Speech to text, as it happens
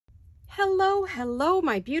Hello, hello,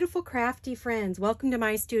 my beautiful crafty friends. Welcome to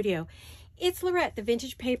my studio. It's Laurette, the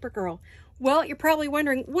vintage paper girl. Well, you're probably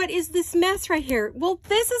wondering, what is this mess right here? Well,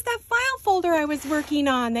 this is that file folder I was working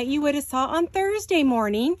on that you would have saw on Thursday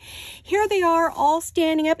morning. Here they are all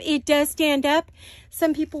standing up. It does stand up.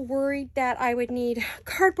 Some people worried that I would need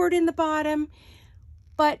cardboard in the bottom,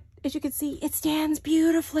 but as you can see, it stands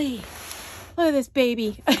beautifully. Look at this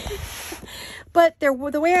baby. But they're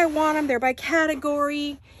the way I want them. They're by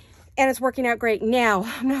category. And it's working out great. Now,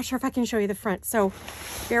 I'm not sure if I can show you the front, so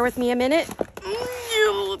bear with me a minute.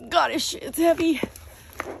 Oh, gosh, it's heavy.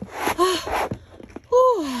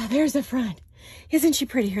 Oh, there's the front. Isn't she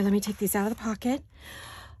pretty? Here, let me take these out of the pocket.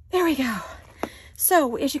 There we go.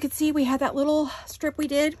 So, as you can see, we had that little strip we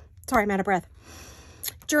did. Sorry, I'm out of breath.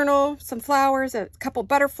 Journal, some flowers, a couple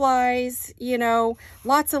butterflies, you know,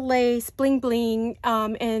 lots of lace, bling bling,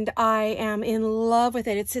 and I am in love with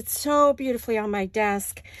it. It sits so beautifully on my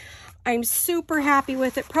desk. I'm super happy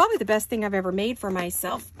with it. Probably the best thing I've ever made for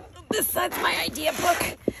myself, besides my idea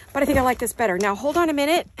book. But I think I like this better. Now, hold on a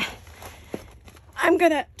minute. I'm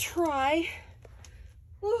gonna try.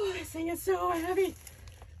 Oh, this thing is so heavy.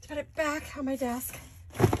 To put it back on my desk.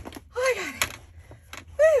 Oh, I got it.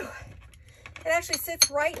 Woo! It actually sits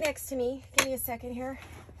right next to me. Give me a second here.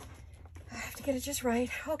 I have to get it just right.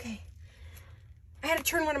 Okay. I had to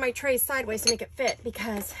turn one of my trays sideways to make it fit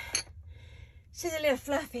because she's a little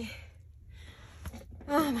fluffy.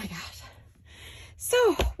 Oh my gosh.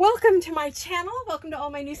 So, welcome to my channel. Welcome to all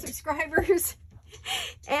my new subscribers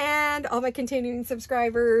and all my continuing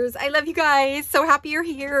subscribers. I love you guys. So happy you're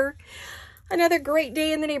here. Another great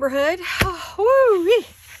day in the neighborhood. Oh, woo-wee.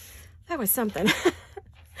 That was something.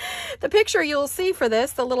 The picture you'll see for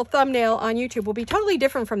this, the little thumbnail on YouTube, will be totally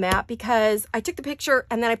different from that because I took the picture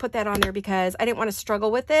and then I put that on there because I didn't want to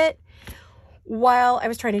struggle with it while I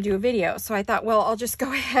was trying to do a video. So I thought, well, I'll just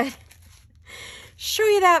go ahead, show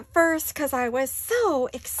you that first because I was so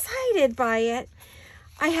excited by it.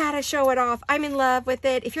 I had to show it off. I'm in love with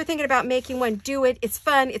it. If you're thinking about making one, do it. It's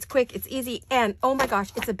fun, it's quick, it's easy, and oh my gosh,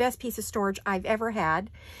 it's the best piece of storage I've ever had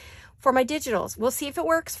for my digitals. We'll see if it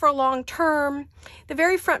works for long term. The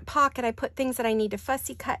very front pocket, I put things that I need to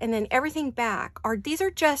fussy cut, and then everything back these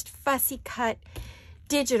are just fussy cut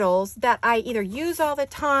digitals that I either use all the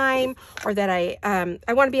time or that I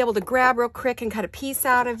want to be able to grab real quick and cut a piece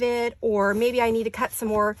out of it, or maybe I need to cut some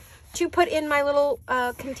more to put in my little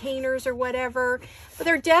containers or whatever. But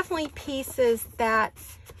they're definitely pieces that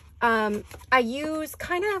I use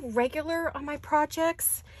kind of regular on my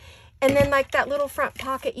projects. And then like that little front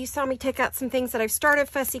pocket, you saw me take out some things that I've started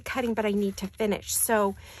fussy cutting, but I need to finish.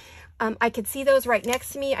 So I could see those right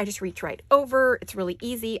next to me. I just reach right over. It's really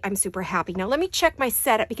easy. I'm super happy. Now let me check my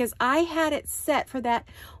setup because I had it set for that.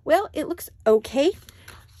 Well, it looks okay.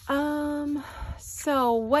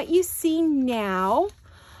 So what you see now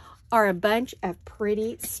are a bunch of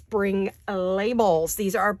pretty spring labels.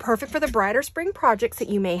 These are perfect for the brighter spring projects that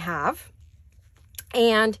you may have.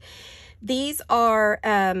 And these are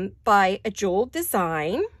by a Jewel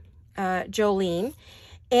Design, Jolene,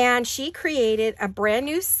 and she created a brand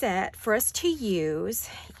new set for us to use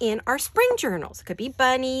in our spring journals. It could be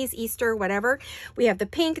bunnies, Easter, whatever. We have the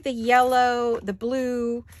pink, the yellow, the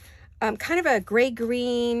blue, kind of a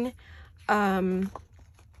gray-green. Well,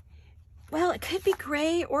 it could be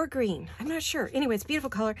gray or green. I'm not sure. Anyway, it's a beautiful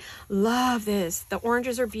color. Love this. The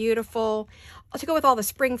oranges are beautiful. To go with all the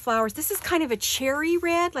spring flowers. This is kind of a cherry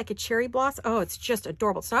red, like a cherry blossom. Oh, it's just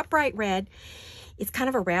adorable. It's not bright red. It's kind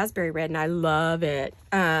of a raspberry red, and I love it.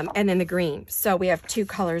 And then the green. So we have two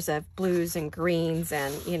colors of blues and greens,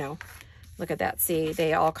 and, you know, look at that. See,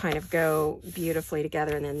 they all kind of go beautifully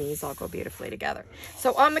together, and then these all go beautifully together.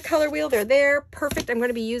 So on the color wheel, they're there. Perfect. I'm going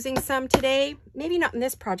to be using some today. Maybe not in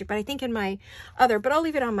this project, but I think in my other, but I'll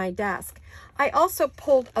leave it on my desk. I also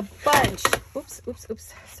pulled a bunch. Oops.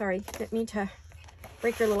 Sorry, didn't mean to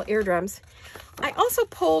break your little eardrums. I also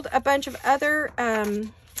pulled a bunch of other,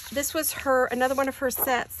 this was another one of her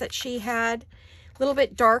sets that she had, a little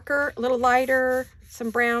bit darker, a little lighter, some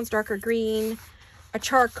browns, darker green, a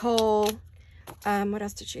charcoal. What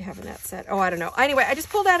else did she have in that set? Oh, I don't know. Anyway, I just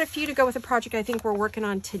pulled out a few to go with a project I think we're working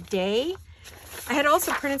on today. I had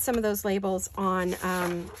also printed some of those labels on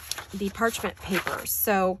the parchment paper.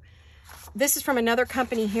 So this is from another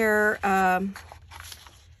company here.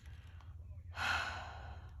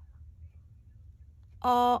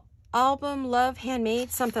 Album Love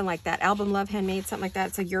Handmade, something like that. Album Love Handmade, something like that.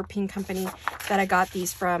 It's a European company that I got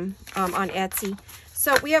these from on Etsy.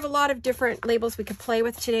 So we have a lot of different labels we could play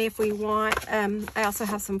with today if we want. I also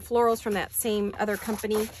have some florals from that same other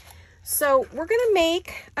company. So we're going to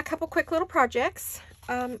make a couple quick little projects.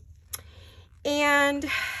 And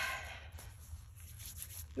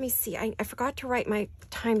me see. I forgot to write my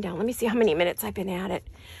time down. Let me see how many minutes I've been at it.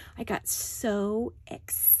 I got so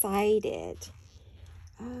excited.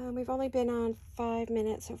 We've only been on 5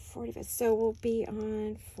 minutes, so 45. So we'll be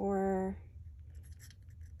on for,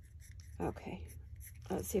 okay.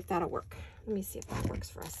 Let's see if that'll work. Let me see if that works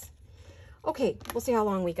for us. Okay, we'll see how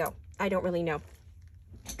long we go. I don't really know.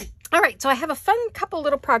 All right, so I have a fun couple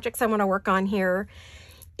little projects I want to work on here.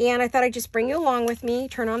 And I thought I'd just bring you along with me,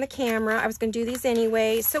 turn on the camera. I was going to do these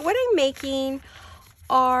anyway. So what I'm making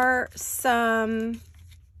are some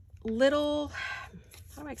little,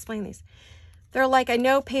 how do I explain these? They're like a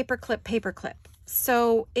no paper clip.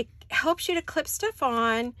 So it helps you to clip stuff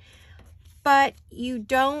on, but you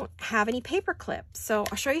don't have any paper clips. So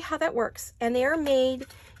I'll show you how that works. And they are made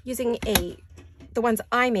using the ones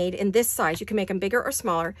I made in this size. You can make them bigger or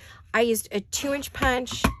smaller. I used a 2-inch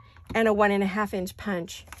punch and a 1.5-inch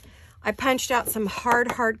punch. I punched out some hard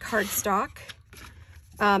cardstock.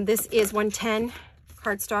 This is 110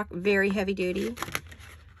 cardstock, very heavy duty.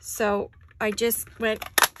 So I just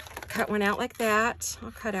cut one out like that.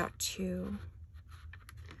 I'll cut out 2.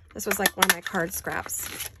 This was like one of my card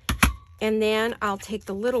scraps. And then I'll take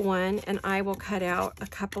the little one and I will cut out a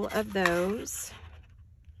couple of those.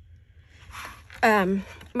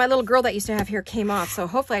 My little girl that used to have hair came off, so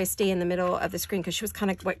hopefully I stay in the middle of the screen because she was kind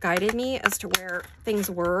of what guided me as to where things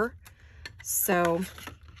were. So,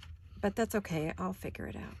 but that's okay. I'll figure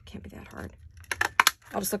it out. Can't be that hard.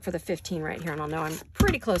 I'll just look for the 15 right here and I'll know I'm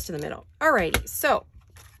pretty close to the middle. Alrighty, so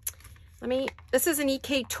this is an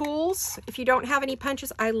EK Tools. If you don't have any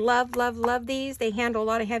punches, I love these. They handle a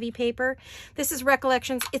lot of heavy paper. This is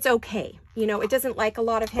Recollections. It's okay. You know, it doesn't like a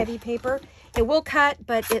lot of heavy paper. It will cut,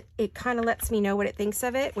 but it kind of lets me know what it thinks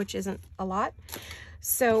of it, which isn't a lot.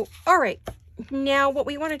 So, all right. Now what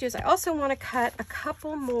we want to do is I also want to cut a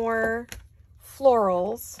couple more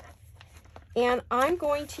florals. And I'm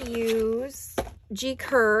going to use G.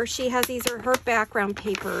 Kerr. She has, these are her background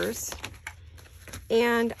papers.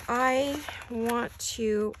 And I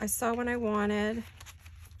saw one I wanted.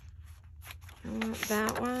 I want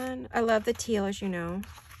that one. I love the teal, as you know.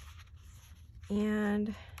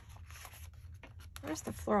 And where's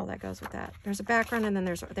the floral that goes with that? There's a background and then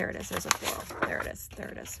there it is. There's a floral. There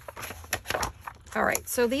it is. All right,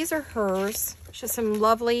 so these are hers. She has some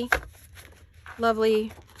lovely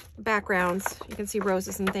backgrounds. You can see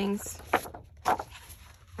roses and things,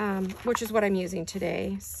 which is what I'm using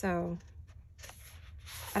today. So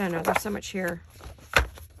I don't know, there's so much here.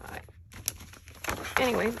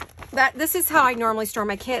 Anyway, this is how I normally store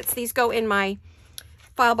my kits. These go in my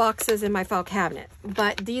file boxes in my file cabinet.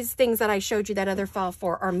 But these things that I showed you that other file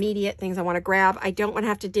for are immediate things I want to grab. I don't want to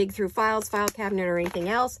have to dig through files, file cabinet, or anything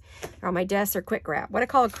else. They're on my desk or quick grab. What I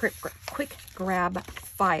call a quick grab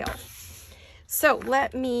file. So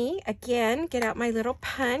let me, again, get out my little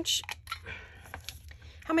punch.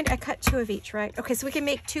 How many? I cut 2 of each, right? Okay, so we can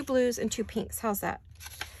make 2 blues and 2 pinks. How's that?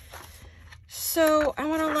 So I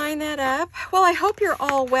want to line that up. Well, I hope you're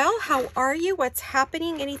all well. How are you? What's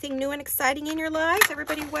happening? Anything new and exciting in your lives?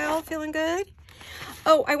 Everybody well? Feeling good?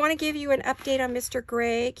 Oh, I want to give you an update on Mr.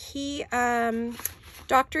 Greg. He,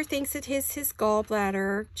 doctor thinks it is his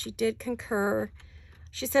gallbladder. She did concur.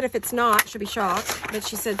 She said if it's not, she'll be shocked. But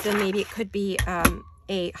she said then maybe it could be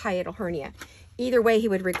a hiatal hernia. Either way, he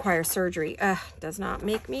would require surgery. Does not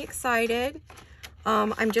make me excited.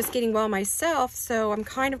 I'm just getting well myself, so I'm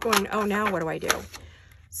kind of going, oh, now what do I do?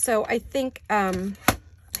 So I think, I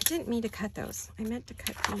didn't mean to cut those. I meant to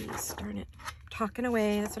cut these, darn it. Talking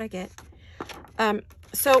away, that's what I get.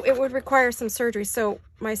 So it would require some surgery. So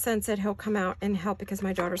my son said he'll come out and help because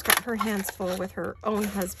my daughter's got her hands full with her own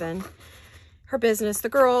husband, her business, the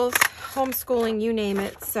girls, homeschooling, you name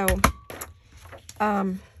it. So,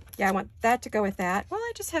 yeah, I want that to go with that. Well,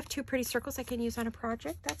 I just have 2 pretty circles I can use on a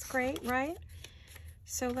project. That's great, right?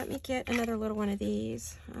 So let me get another little one of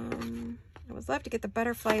these. I would love to get the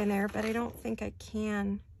butterfly in there, but I don't think I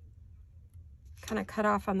can kind of cut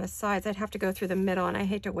off on the sides. I'd have to go through the middle, and I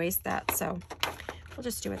hate to waste that, so we'll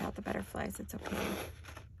just do without the butterflies. It's okay.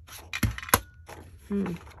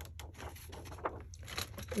 I'm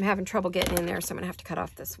having trouble getting in there, so I'm going to have to cut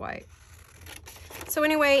off this white. So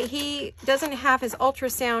anyway, he doesn't have his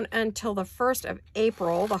ultrasound until the 1st of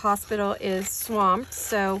April. The hospital is swamped,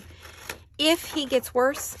 so if he gets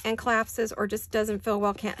worse and collapses or just doesn't feel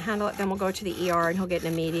well, can't handle it, then we'll go to the ER and he'll get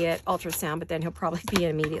an immediate ultrasound, but then he'll probably be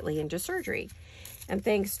immediately into surgery. And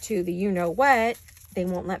thanks to the you-know-what, they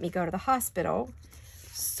won't let me go to the hospital.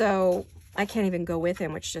 So I can't even go with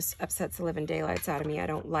him, which just upsets the living daylights out of me. I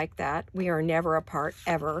don't like that. We are never apart,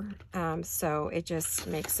 ever. So it just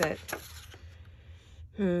makes it,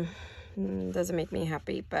 doesn't make me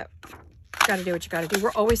happy, but got to do what you got to do.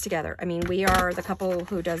 We're always together. I mean, we are the couple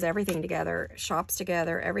who does everything together, shops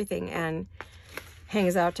together, everything, and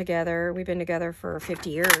hangs out together. We've been together for 50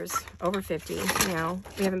 years, over 50 now.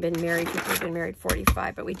 We haven't been married. We've been married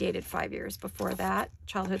 45, but we dated 5 years before that.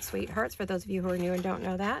 Childhood sweethearts, for those of you who are new and don't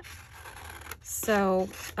know that. So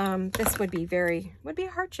this would be a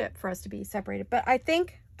hardship for us to be separated. But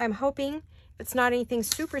I'm hoping if it's not anything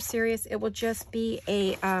super serious, it will just be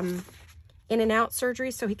a in and out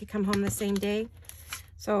surgery so he could come home the same day.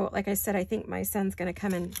 So like I said, I think my son's going to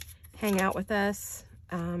come and hang out with us.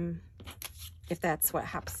 If that's what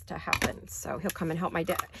happens to happen. So he'll come and help my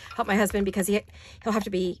husband, because he'll have to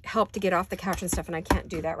be helped to get off the couch and stuff, and I can't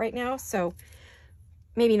do that right now. So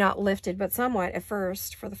maybe not lifted, but somewhat at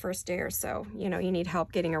first, for the first day or so. You know, you need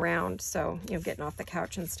help getting around, so, you know, getting off the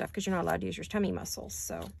couch and stuff, because you're not allowed to use your tummy muscles.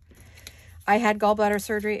 So I had gallbladder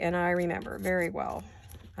surgery, and I remember very well.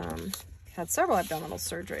 Had several abdominal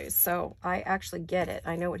surgeries, so I actually get it.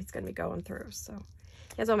 I know what he's going to be going through, so...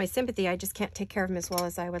 He has all my sympathy. I just can't take care of him as well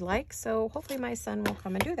as I would like. So hopefully my son will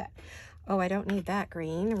come and do that. Oh, I don't need that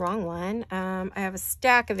green. Wrong one. I have a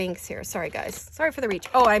stack of inks here. Sorry, guys. Sorry for the reach.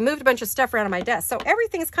 Oh, I moved a bunch of stuff around on my desk. So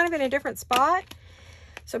everything is kind of in a different spot.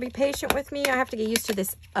 So be patient with me. I have to get used to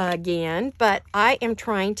this again. But I am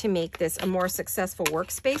trying to make this a more successful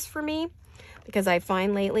workspace for me, because I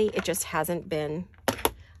find lately it just hasn't been.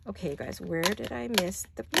 Okay, guys, where did I miss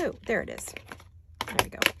the blue? There it is. There we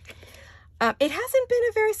go. It hasn't been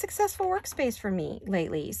a very successful workspace for me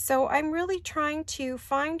lately, so I'm really trying to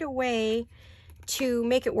find a way to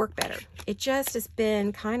make it work better. It just has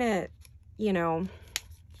been kind of, you know,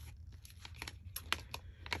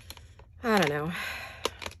 I don't know,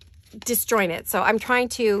 disjointed. So I'm trying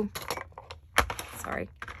to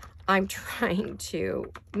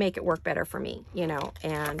make it work better for me, you know,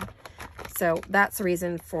 and so that's the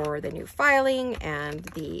reason for the new filing and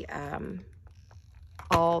the,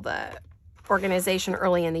 all the organization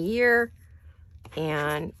early in the year.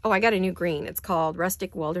 And oh, I got a new green. It's called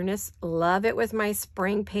Rustic Wilderness. Love it with my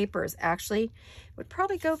spring papers. Actually would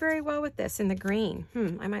probably go very well with this in the green.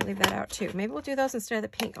 I might leave that out too. Maybe we'll do those instead of the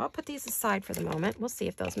pink. I'll put these aside for the moment. We'll see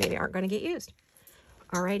if those maybe aren't going to get used.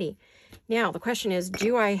 Alrighty, now the question is,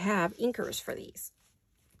 do I have inkers for these?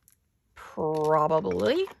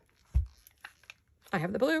 Probably. I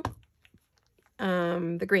have the blue.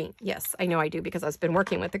 The green. Yes, I know I do, because I've been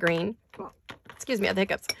working with the green. Well, excuse me, I have the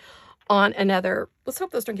hiccups. On another, let's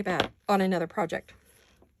hope those don't get bad, on another project.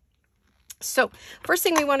 So first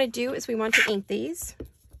thing we want to do is we want to ink these.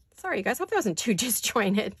 Sorry, you guys, hope that wasn't too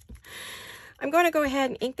disjointed. I'm going to go ahead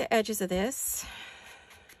and ink the edges of this,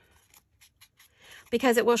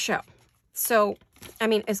 because it will show. So, I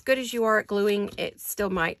mean, as good as you are at gluing, it still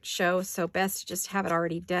might show. So best to just have it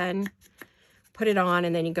already done. Put it on,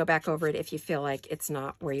 and then you go back over it if you feel like it's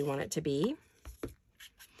not where you want it to be.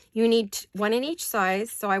 You need one in each size,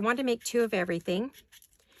 so I want to make 2 of everything, in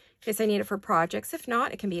case I need it for projects. If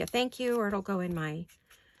not, it can be a thank you, or it'll go in my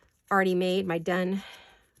already made, my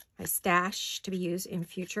stash to be used in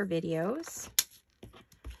future videos.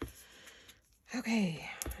 Okay,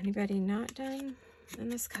 anybody not done in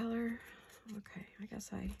this color? Okay, I guess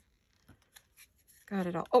I got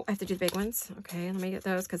it all. Oh, I have to do the big ones. Okay, let me get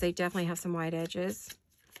those, because they definitely have some wide edges.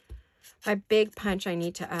 My big punch, I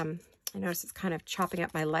need to, I notice it's kind of chopping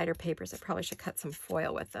up my lighter papers. I probably should cut some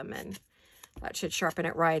foil with them, and that should sharpen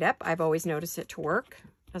it right up. I've always noticed it to work.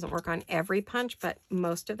 Doesn't work on every punch, but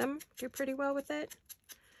most of them do pretty well with it.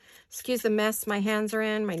 Excuse the mess my hands are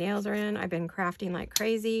in, my nails are in. I've been crafting like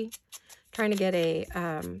crazy, trying to get a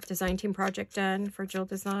design team project done for Jill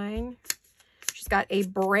Design. She's got a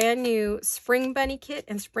brand new spring bunny kit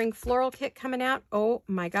and spring floral kit coming out. Oh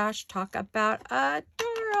my gosh, talk about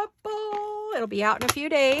adorable. It'll be out in a few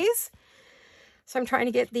days. So I'm trying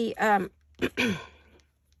to get the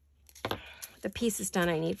the pieces done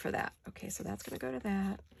I need for that. Okay, so that's going to go to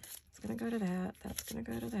that. It's going to go to that. That's going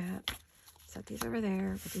to go to that. Set these over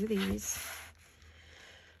there. We'll do these.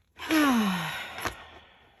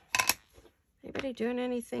 Anybody doing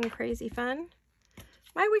anything crazy fun?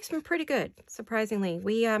 My week's been pretty good, surprisingly.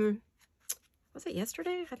 We, was it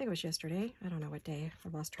yesterday? I think it was yesterday. I don't know what day. I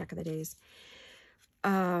lost track of the days.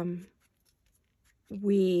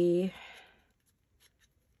 We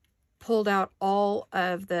pulled out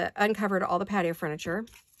uncovered all the patio furniture,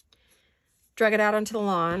 drug it out onto the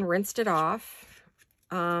lawn, rinsed it off.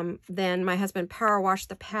 Then my husband power washed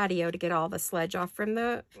the patio to get all the sludge off from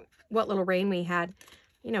what little rain we had.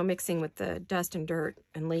 You know, mixing with the dust and dirt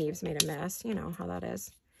and leaves made a mess. You know how that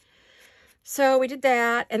is. So we did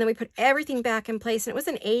that, and then we put everything back in place, and it was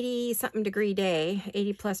an 80-something degree day,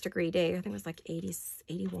 80-plus degree day. I think it was like 80,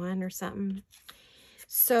 81 or something.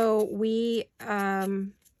 So we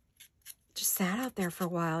just sat out there for a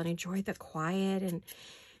while and enjoyed the quiet, and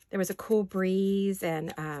there was a cool breeze,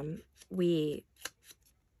 and the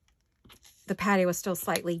patio was still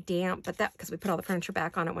slightly damp, but that because we put all the furniture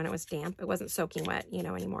back on it when it was damp. It wasn't soaking wet, you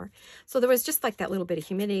know, anymore. So there was just like that little bit of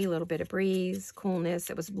humidity, a little bit of breeze, coolness.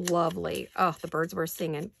 It was lovely. Oh, the birds were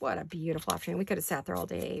singing. What a beautiful afternoon. We could have sat there all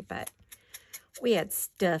day, but we had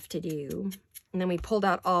stuff to do. And then we pulled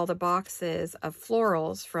out all the boxes of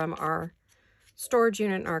florals from our storage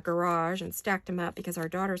unit in our garage and stacked them up because our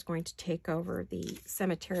daughter's going to take over the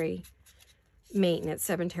cemetery maintenance,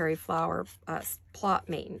 cemetery flower plot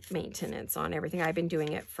maintenance on everything. I've been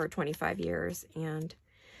doing it for 25 years, and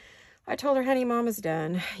I told her, honey, Mama's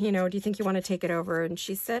done. You know, do you think you want to take it over? And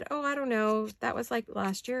she said, oh, I don't know. That was like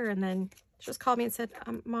last year. And then she just called me and said,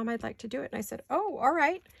 Mom, I'd like to do it. And I said, oh, all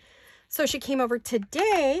right. So she came over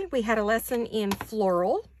today. We had a lesson in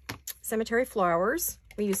floral, cemetery flowers.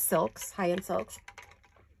 We use silks, high-end silks.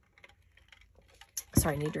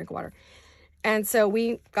 Sorry, I need a drink of water. And so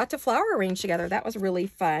we got to flower arrange together. That was really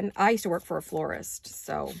fun. I used to work for a florist,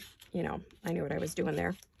 so, you know, I knew what I was doing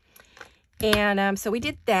there. And so we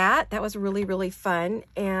did that. That was really, really fun.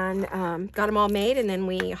 And got them all made. And then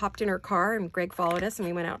we hopped in her car, and Greg followed us, and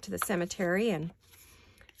we went out to the cemetery and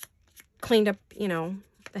cleaned up, you know,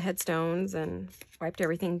 the headstones and wiped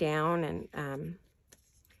everything down. And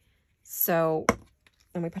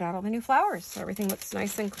and we put out all the new flowers. So everything looks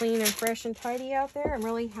nice and clean and fresh and tidy out there. I'm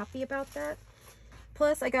really happy about that.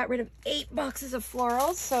 Plus, I got rid of 8 boxes of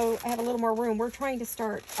florals, so I have a little more room. We're trying to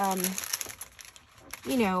start,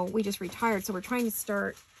 you know, we just retired, so we're trying to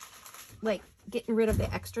start, like, getting rid of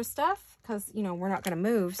the extra stuff, because, you know, we're not going to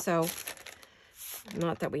move, so,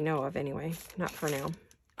 not that we know of, anyway, not for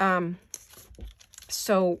now.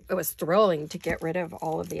 So, it was thrilling to get rid of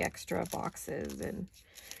all of the extra boxes and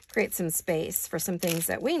create some space for some things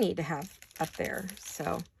that we need to have up there,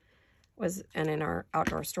 so... and in our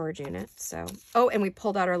outdoor storage unit. So, oh, and we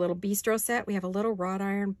pulled out our little bistro set. We have a little wrought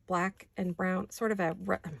iron, black and brown, sort of a,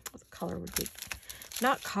 what color would be,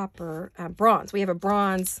 not copper, bronze. We have a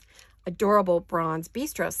bronze, adorable bronze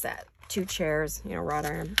bistro set, 2 chairs, you know, wrought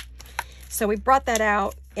iron. So we brought that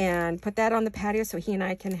out and put that on the patio so he and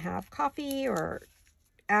I can have coffee or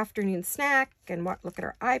afternoon snack and look at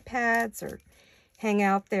our iPads or hang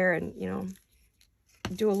out there and, you know,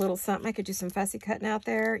 do a little something. I could do some fussy cutting out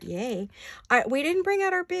there. Yay. We didn't bring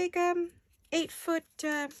out our big 8-foot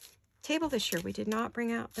table this year. We did not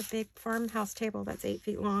bring out the big farmhouse table that's 8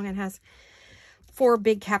 feet long and has 4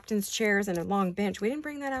 big captain's chairs and a long bench. We didn't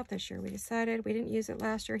bring that out this year. We decided we didn't use it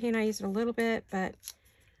last year. He and I used it a little bit, but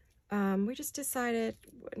we just decided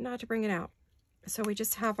not to bring it out. So we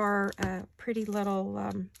just have our pretty little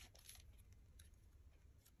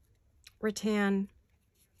rattan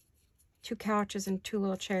 2 couches and 2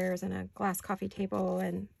 little chairs and a glass coffee table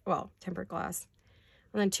and, well, tempered glass.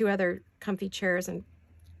 And then 2 other comfy chairs, and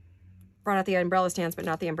brought out the umbrella stands, but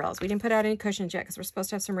not the umbrellas. We didn't put out any cushions yet because we're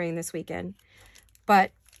supposed to have some rain this weekend.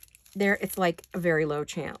 But it's like a very low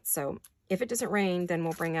chance. So if it doesn't rain, then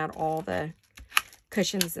we'll bring out all the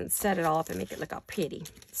cushions and set it all up and make it look all pretty.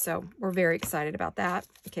 So we're very excited about that.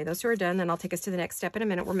 Okay, those 2 are done. Then I'll take us to the next step in a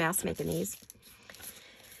minute. We're mass making these.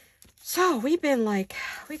 So we've been like,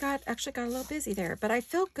 actually got a little busy there, but I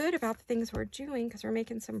feel good about the things we're doing because we're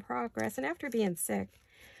making some progress. And after being sick,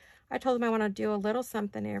 I told him I want to do a little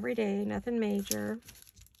something every day, nothing major,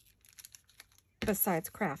 besides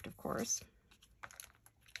craft, of course.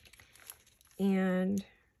 And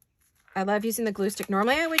I love using the glue stick.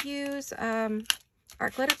 Normally I would use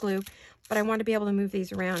art glitter glue, but I want to be able to move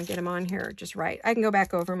these around and get them on here just right. I can go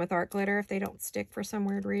back over them with art glitter if they don't stick for some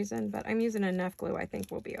weird reason, but I'm using enough glue. I think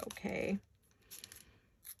we'll be okay.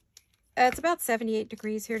 It's about 78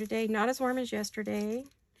 degrees here today. Not as warm as yesterday.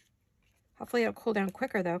 Hopefully it'll cool down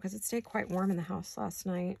quicker though, because it stayed quite warm in the house last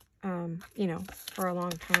night, you know, for a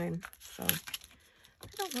long time. So I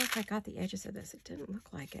don't know if I got the edges of this. It didn't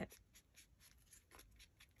look like it.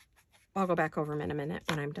 I'll go back over them in a minute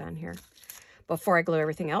when I'm done here, before I glue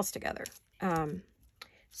everything else together.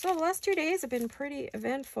 So the last 2 days have been pretty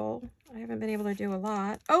eventful. I haven't been able to do a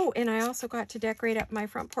lot. Oh, and I also got to decorate up my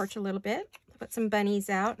front porch a little bit. Put some bunnies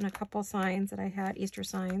out and a couple signs that I had, Easter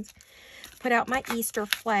signs. Put out my Easter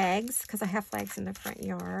flags, because I have flags in the front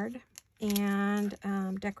yard. And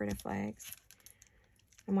decorative flags.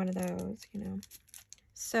 I'm one of those, you know.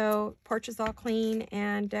 So porch is all clean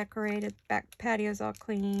and decorated. Back patio's all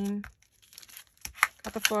clean.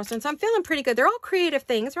 Got the floral stones. So I'm feeling pretty good. They're all creative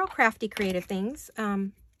things. They're all crafty, creative things.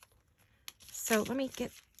 So let me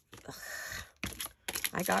get... Ugh.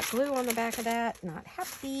 I got glue on the back of that. Not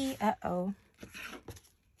happy. Uh-oh.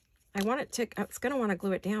 I want it to, I was going to want to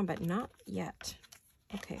glue it down, but not yet.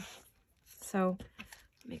 Okay, so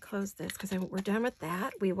let me close this because we're done with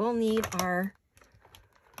that. We will need our,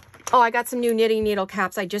 oh, I got some new knitting needle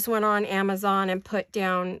caps. I just went on Amazon and put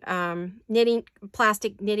down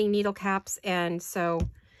plastic knitting needle caps. And so,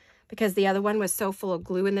 because the other one was so full of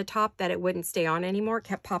glue in the top that it wouldn't stay on anymore, it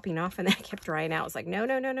kept popping off and then it kept drying out. I was like, no,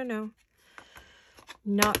 no, no, no, no.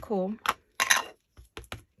 Not cool.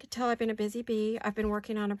 Tell I've been a busy bee. I've been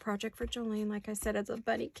working on a project for Jolene. Like I said, it's a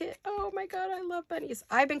bunny kit. Oh my God, I love bunnies.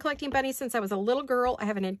 I've been collecting bunnies since I was a little girl. I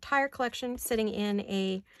have an entire collection sitting in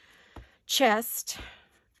a chest,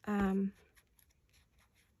 little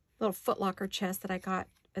Foot Locker chest that I got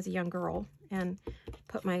as a young girl and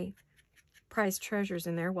put my prized treasures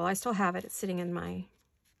in there. Well, I still have it. It's sitting in my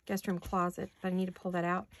guest room closet, but I need to pull that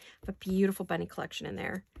out. I have a beautiful bunny collection in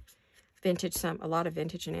there. Vintage, a lot of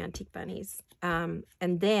vintage and antique bunnies. And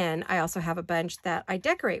then I also have a bunch that I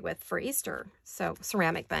decorate with for Easter. So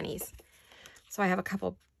ceramic bunnies. So I have a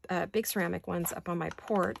couple big ceramic ones up on my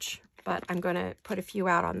porch, but I'm going to put a few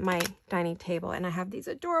out on my dining table. And I have these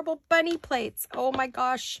adorable bunny plates. Oh my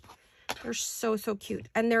gosh. They're so, so cute.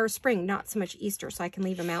 And they're spring, not so much Easter, so I can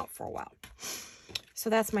leave them out for a while.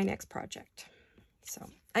 So that's my next project. So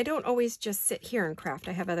I don't always just sit here and craft.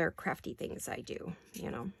 I have other crafty things I do,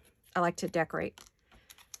 you know. I like to decorate.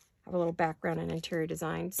 I have a little background in interior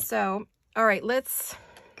design. So, all right, let's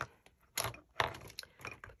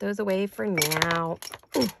put those away for now.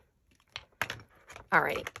 Ooh. All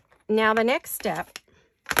right. Now the next step,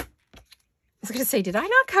 I was going to say, did I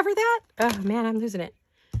not cover that? Oh man, I'm losing it.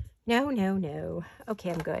 No, no, no. Okay,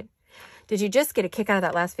 I'm good. Did you just get a kick out of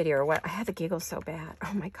that last video or what? I had the giggles so bad.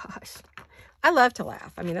 Oh my gosh. I love to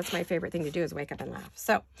laugh. I mean, that's my favorite thing to do is wake up and laugh.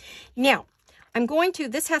 So now, I'm going to,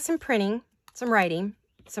 this has some printing, some writing,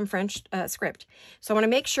 some French script. So I want to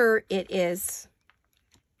make sure it is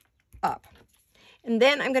up. And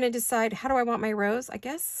then I'm going to decide, how do I want my rows? I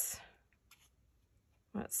guess,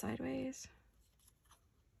 what, sideways?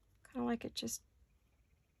 Kind of like it just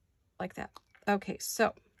like that. Okay,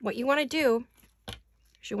 so what you want to do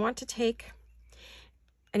is you want to take,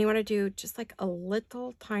 and you want to do just like a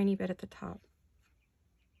little tiny bit at the top.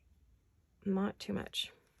 Not too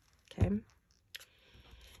much, okay?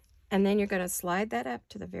 And then you're going to slide that up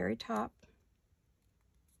to the very top.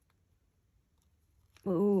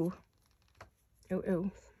 Ooh. Ooh,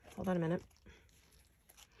 ooh. Hold on a minute.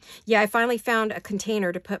 Yeah, I finally found a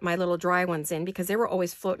container to put my little dry ones in because they were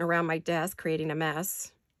always floating around my desk creating a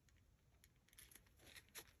mess.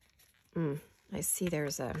 I see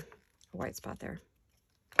there's a white spot there.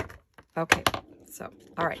 Okay, so,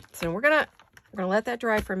 all right. So we're gonna let that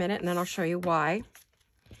dry for a minute and then I'll show you why.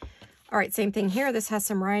 All right, same thing here. This has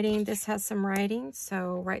some writing. This has some writing.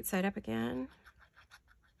 So right side up again.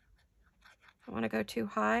 Don't want to go too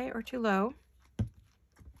high or too low.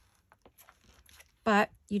 But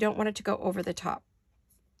you don't want it to go over the top.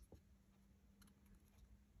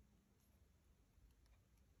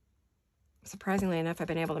 Surprisingly enough, I've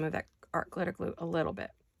been able to move that art glitter glue a little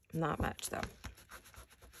bit. Not much, though.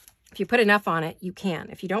 If you put enough on it, you can.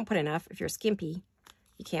 If you don't put enough, if you're skimpy,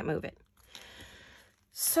 you can't move it.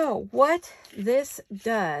 So what this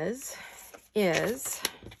does is,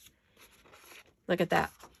 look at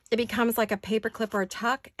that. It becomes like a paper clip or a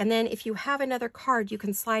tuck. And then if you have another card, you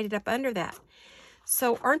can slide it up under that.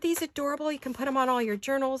 So aren't these adorable? You can put them on all your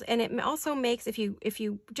journals. And it also makes, if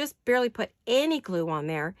you just barely put any glue on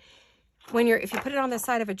there, if you put it on the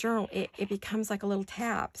side of a journal, it becomes like a little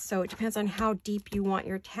tab. So it depends on how deep you want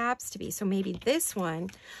your tabs to be. So maybe this one,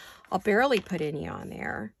 I'll barely put any on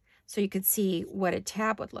there. So you could see what a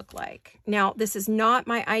tab would look like. Now, this is not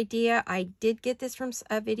my idea. I did get this from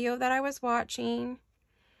a video that I was watching.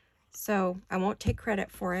 So I won't take credit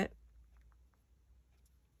for it.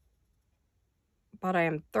 But I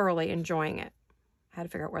am thoroughly enjoying it. I had to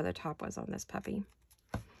figure out where the top was on this puppy.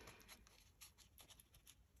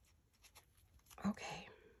 Okay.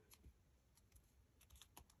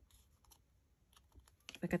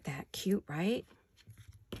 Look at that. Cute, right?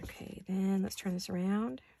 Okay, then let's turn this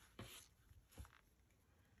around.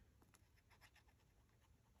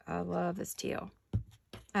 I love this teal.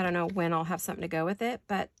 I don't know when I'll have something to go with it,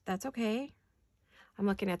 but that's okay. I'm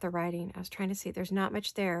looking at the writing. I was trying to see. There's not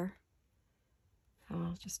much there. Oh,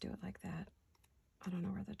 I'll just do it like that. I don't know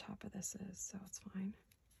where the top of this is, so it's fine.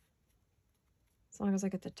 As long as I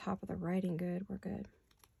get the top of the writing good, we're good.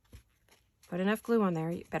 Put enough glue on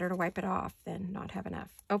there. Better to wipe it off than not have enough.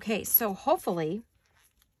 Okay, so hopefully...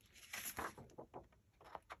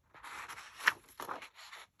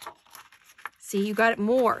 See, you got it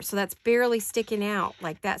more, so that's barely sticking out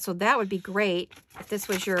like that. So that would be great if this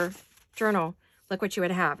was your journal look what you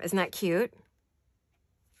would have. Isn't that cute?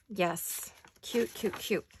 Yes. Cute, cute,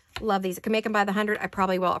 cute. Love these. I can make them by the 100. I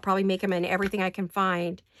probably will. I'll probably make them in everything I can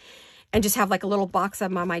find and just have like a little box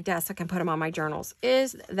of them on my desk. So I can put them on my journals.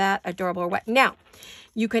 Is that adorable or what? Now,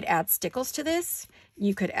 you could add stickles to this.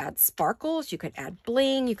 You could add sparkles. You could add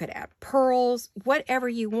bling. You could add pearls. Whatever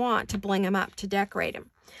you want to bling them up, to decorate them.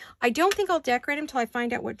 I don't think I'll decorate them until I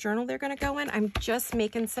find out what journal they're going to go in. I'm just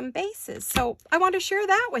making some bases. So I want to share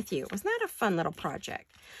that with you. Wasn't that a fun little project?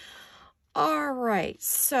 All right.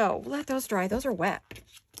 So let those dry. Those are wet.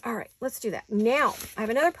 All right. Let's do that. Now, I have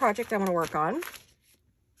another project I want to work on.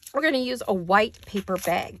 We're going to use a white paper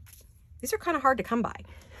bag. These are kind of hard to come by.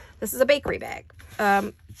 This is a bakery bag.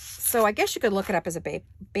 So I guess you could look it up as a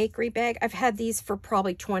bakery bag. I've had these for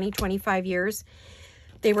probably 20, 25 years.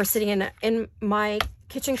 They were sitting in my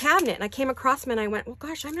kitchen cabinet, and I came across them and I went, well,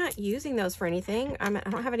 gosh, I'm not using those for anything. I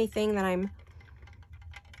don't have anything that I'm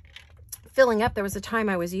filling up. There was a time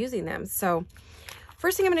I was using them. So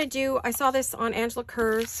first thing I'm going to do, I saw this on Angela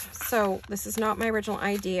Kerr's. So this is not my original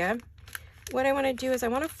idea. What I want to do is I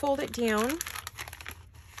want to fold it down.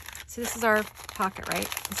 So this is our pocket, right?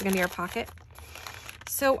 This is going to be our pocket.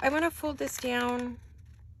 So I want to fold this down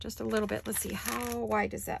just a little bit. Let's see, how wide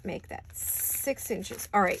does that make that? 6 inches.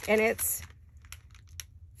 All right, and it's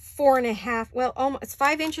 4.5, well, almost, it's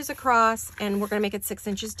 5 inches across, and we're going to make it 6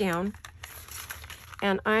 inches down.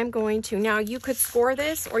 And I'm going to, now you could score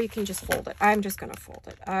this or you can just fold it. I'm just going to fold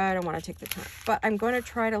it. I don't want to take the time, but I'm going to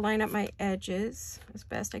try to line up my edges as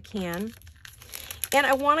best I can. And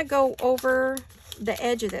I want to go over the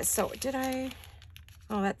edge of this. So did I,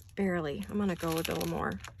 oh, that's barely. I'm going to go a little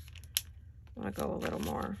more. I want to go a little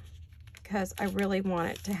more because I really want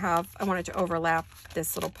it to have, I want it to overlap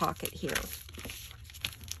this little pocket here.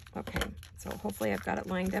 Okay, so hopefully I've got it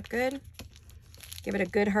lined up good. Give it a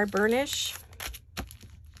good hard burnish.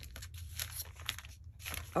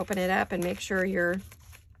 Open it up and make sure you're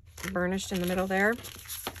burnished in the middle there.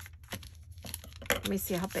 Let me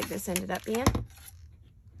see how big this ended up being.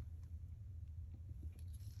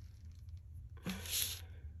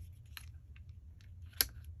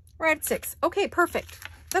 Right at 6. Okay, perfect.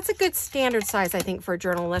 That's a good standard size, I think, for a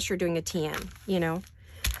journal, unless you're doing a TM, you know.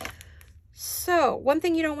 So one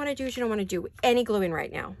thing you don't want to do is you don't want to do any gluing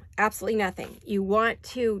right now. Absolutely nothing. You want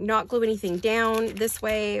to not glue anything down this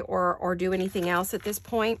way or do anything else at this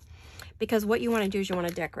point, because what you want to do is you want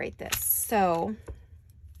to decorate this. So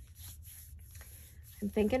I'm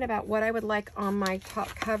thinking about what I would like on my top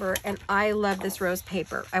cover, and I love this rose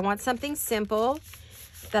paper. I want something simple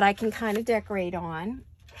that I can kind of decorate on.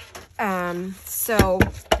 So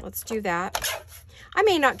let's do that. I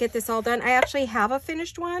may not get this all done. I actually have a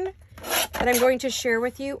finished one that I'm going to share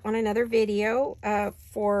with you on another video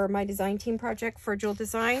for my design team project for Jewel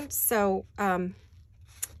Design. So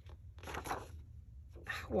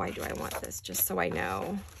why do I want this? Just so I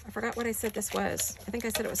know. I forgot what I said this was. I think I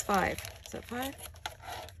said it was 5. Is it 5?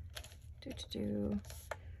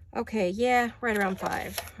 Okay, yeah, right around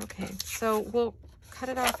 5. Okay, so we'll cut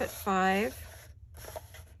it off at 5.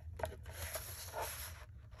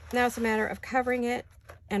 Now it's a matter of covering it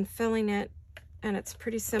and filling it, and it's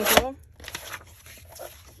pretty simple.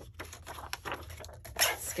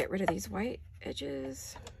 Let's get rid of these white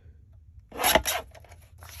edges. Let's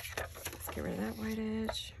get rid of that white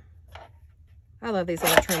edge. I love these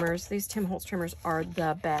little trimmers. These Tim Holtz trimmers are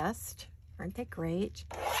the best. Aren't they great?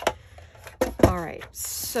 All right,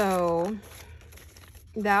 so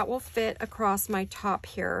that will fit across my top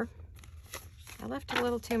here. I left a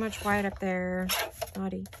little too much white up there.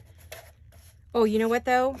 Naughty. Oh, you know what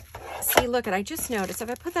though? See, look, I just noticed if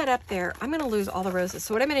I put that up there, I'm going to lose all the roses.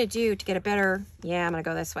 So what I'm going to do to get a better, yeah, I'm going to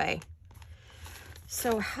go this way.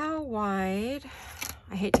 So how wide?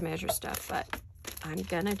 I hate to measure stuff, but I'm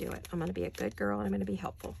going to do it. I'm going to be a good girl and I'm going to be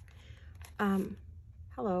helpful.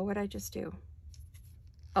 Hello, what did I just do?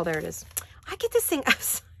 Oh, there it is. I get this thing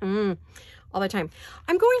all the time.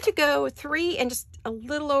 I'm going to go 3 and just a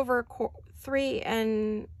little over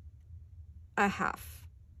 3.5.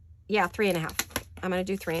 Yeah, 3.5. I'm going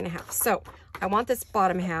to do 3.5. So I want this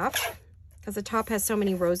bottom half because the top has so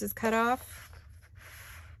many roses cut off.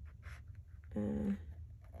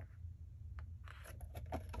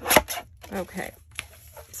 Okay,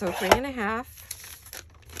 so 3.5.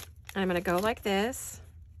 I'm going to go like this.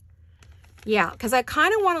 Yeah, because I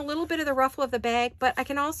kind of want a little bit of the ruffle of the bag, but I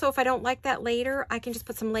can also, if I don't like that later, I can just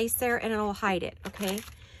put some lace there and it'll hide it, okay?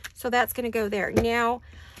 So that's going to go there. Now,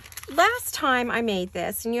 last time I made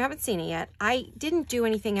this, and you haven't seen it yet, I didn't do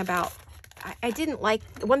anything about, I didn't like,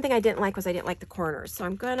 one thing I didn't like was I didn't like the corners. So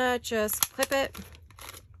I'm going to just clip it.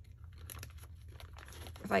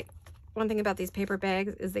 If I one thing about these paper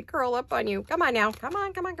bags is they curl up on you. Come on now. Come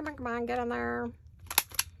on, come on, come on, come on. Get on there.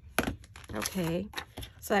 Okay.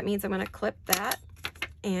 So that means I'm going to clip that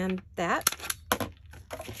and that.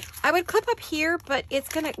 I would clip up here, but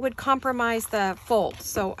would compromise the fold.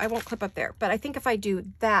 So I won't clip up there. But I think if I do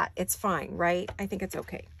that, it's fine, right? I think it's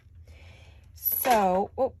okay.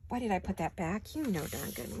 So, oh, why did I put that back? You know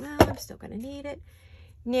darn good well, I'm still going to need it.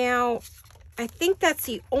 Now, I think that's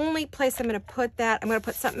the only place I'm going to put that. I'm going to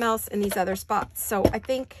put something else in these other spots. So I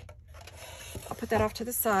think I'll put that off to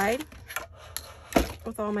the side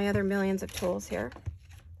with all my other millions of tools here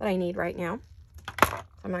that I need right now.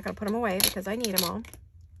 I'm not going to put them away because I need them all.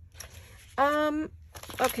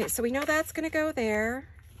 Okay, so we know that's going to go there.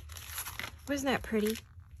 Wasn't that pretty?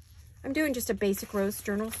 I'm doing just a basic rose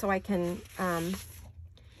journal so I can, now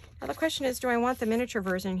the question is, do I want the miniature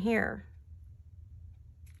version here?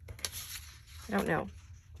 I don't know.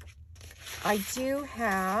 I do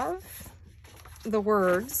have the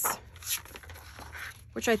words,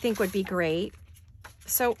 which I think would be great.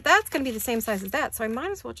 So that's going to be the same size as that. So I might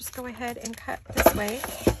as well just go ahead and cut this way.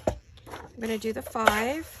 I'm going to do the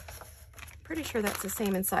 5. Pretty sure that's the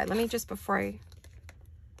same inside. Let me just before I...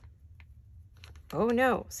 Oh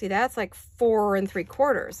no, see that's like 4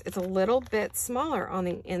 3/4. It's a little bit smaller on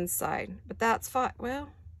the inside, but that's 5. Well,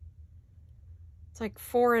 it's like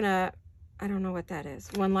 4 and a... I don't know what that is.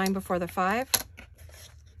 1 line before the 5.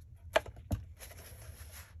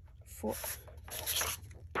 4.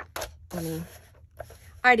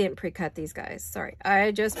 I didn't pre-cut these guys. Sorry.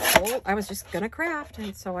 I was just going to craft.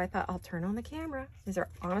 And so I thought I'll turn on the camera. These are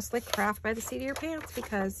honestly craft by the seat of your pants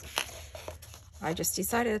because I just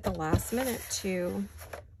decided at the last minute to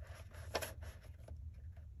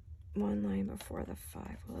 1 line before the 5.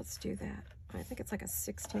 Well, let's do that. I think it's like a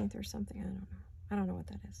 16th or something. I don't know. I don't know what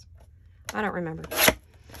that is. I don't remember.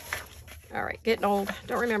 All right, getting old.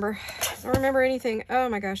 Don't remember anything. Oh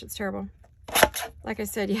my gosh, it's terrible. Like I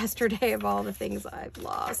said yesterday, of all the things I've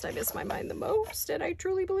lost, I miss my mind the most, and I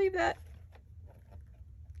truly believe that.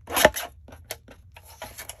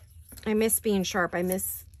 I miss being sharp. I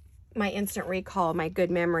miss my instant recall, my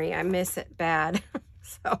good memory. I miss it bad.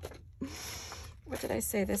 So, what did I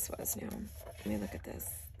say this was now? Let me look at this.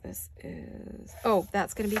 This is... Oh,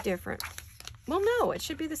 that's going to be different. Well, no, it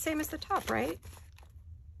should be the same as the top, right?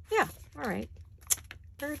 Yeah, all right.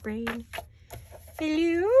 Bird brain.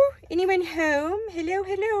 Hello? Anyone home? Hello,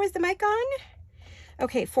 hello. Is the mic on?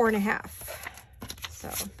 Okay, 4.5. So,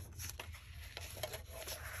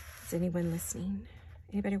 is anyone listening?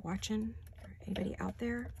 Anybody watching? Anybody out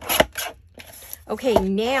there? Okay,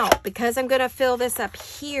 now, because I'm going to fill this up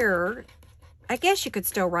here, I guess you could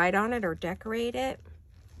still write on it or decorate it.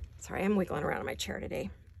 Sorry, I'm wiggling around in my chair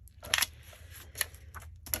today.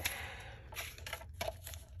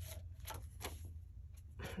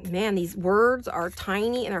 Man, these words are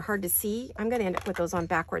tiny and they're hard to see. I'm going to end up with those on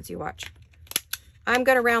backwards, you watch. I'm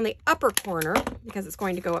going to round the upper corner because it's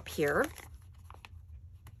going to go up here.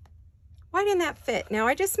 Why didn't that fit? Now,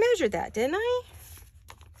 I just measured that, didn't I?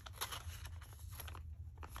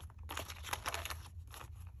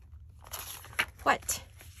 What?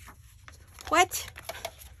 What?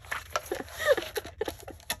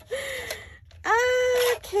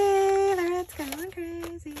 Okay, Laurette's going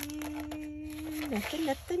crazy.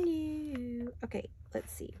 Nothing new. Okay,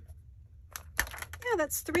 let's see. Yeah,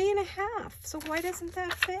 that's 3.5. So why doesn't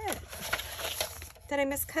that fit? Did I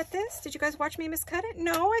miscut this? Did you guys watch me miscut it?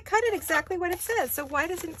 No, I cut it exactly what it says. So why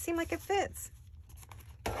doesn't it seem like it fits?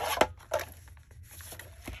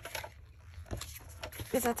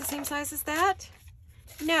 Is that the same size as that?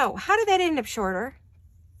 No. How did that end up shorter?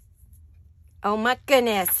 Oh my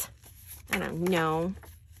goodness. I don't know.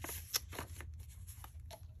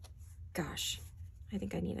 Gosh. I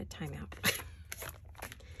think I need a timeout.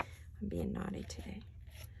 I'm being naughty today.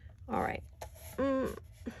 All right. Let's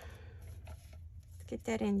get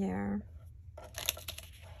that in there.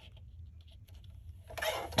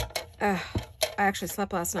 I actually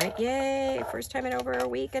slept last night. Yay. First time in over a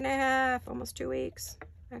week and a half. Almost 2 weeks.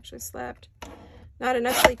 I actually slept. Not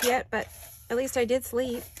enough sleep yet, but at least I did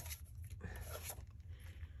sleep.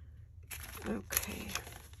 Okay.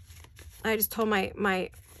 I just told my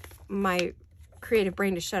creative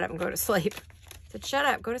brain to shut up and go to sleep. I said, shut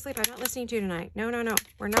up, go to sleep. I'm not listening to you tonight. No, no, no.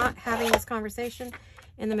 We're not having this conversation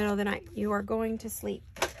in the middle of the night. You are going to sleep.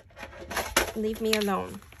 Leave me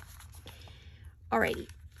alone. Alrighty.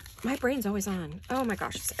 My brain's always on. Oh my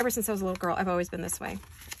gosh. Ever since I was a little girl, I've always been this way.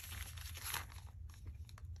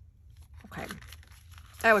 Okay.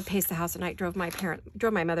 I would pace the house at night, drove my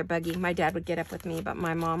mother buggy. My dad would get up with me, but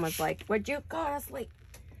my mom was like, would you go to sleep?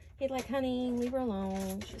 He'd like, honey, leave her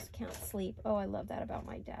alone. She just can't sleep. Oh, I love that about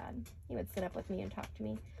my dad. He would sit up with me and talk to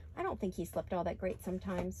me. I don't think he slept all that great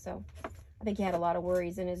sometimes, so I think he had a lot of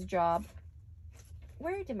worries in his job.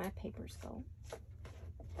 Where did my papers go?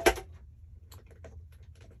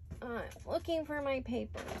 I'm looking for my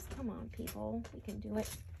papers. Come on, people. We can do it.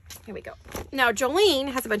 Here we go. Now, Jolene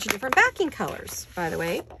has a bunch of different backing colors, by the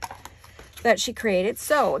way, that she created.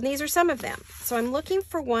 So these are some of them. So I'm looking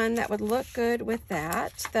for one that would look good with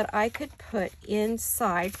that I could put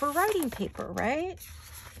inside for writing paper, right?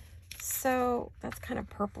 So that's kind of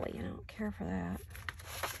purpley, and I don't care for that.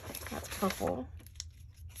 That's purple.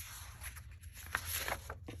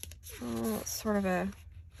 Oh, it's sort of a,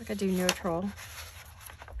 I could do neutral.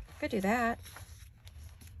 I could do that.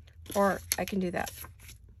 Or I can do that.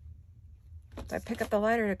 Do I pick up the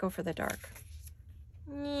lighter to go for the dark?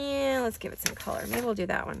 Yeah, let's give it some color. Maybe we'll do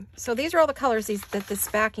that one. So these are all the colors that this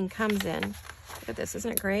backing comes in. Look at this,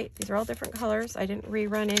 isn't it great? These are all different colors. I didn't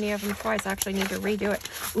rerun any of them twice. I actually need to redo it.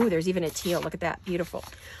 Ooh, there's even a teal. Look at that, beautiful.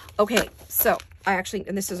 Okay, so I actually,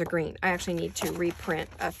 and this is a green. I actually need to reprint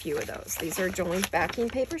a few of those. These are Jolene's backing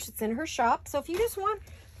papers. It's in her shop. So if you just want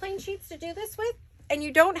plain sheets to do this with, and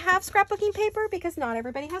you don't have scrapbooking paper, because not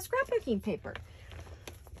everybody has scrapbooking paper.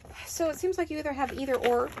 So it seems like you either have either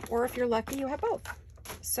or if you're lucky, you have both.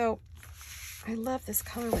 So I love this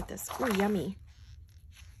color with this. Ooh, yummy.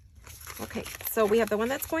 Okay, so we have the one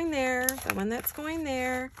that's going there, the one that's going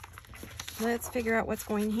there. Let's figure out what's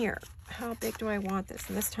going here. How big do I want this?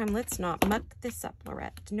 And this time, let's not muck this up,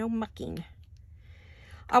 Laurette. No mucking.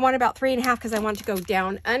 I want about 3.5 because I want to go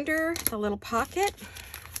down under the little pocket.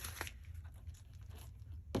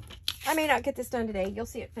 I may not get this done today. You'll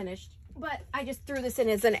see it finished. But I just threw this in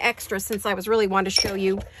as an extra since I was really wanting to show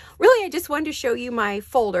you. Really, I just wanted to show you my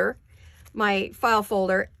folder, my file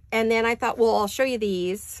folder. And then I thought, well, I'll show you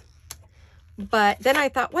these. But then I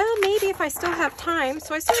thought, well, maybe if I still have time.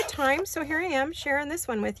 So I still have time. So here I am sharing this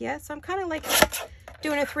one with you. So I'm kind of like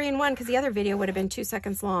doing a 3-in-1 because the other video would have been 2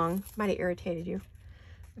 seconds long. Might have irritated you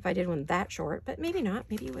if I did one that short, but maybe not.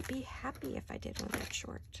 Maybe you would be happy if I did one that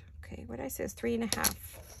short. Okay, what I say is 3.5.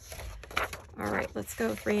 All right, let's go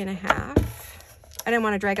 3.5. I didn't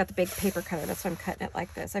want to drag out the big paper cutter. That's why I'm cutting it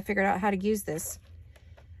like this. I figured out how to use this.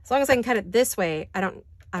 As long as I can cut it this way, I don't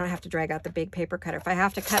have to drag out the big paper cutter. If I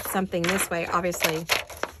have to cut something this way, obviously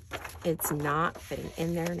it's not fitting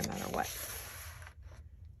in there no matter what.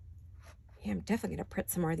 Yeah, I'm definitely going to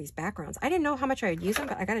print some more of these backgrounds. I didn't know how much I would use them,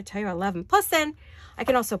 but I got to tell you, I love them. Plus then I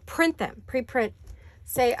can also print them, pre-print.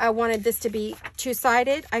 Say I wanted this to be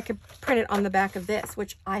two-sided, I could print it on the back of this,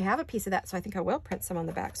 which I have a piece of that, so I think I will print some on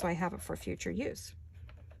the back so I have it for future use.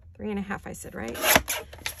 3.5, I said, right?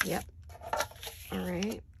 Yep. All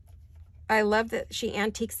right. I love that she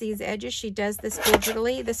antiques these edges. She does this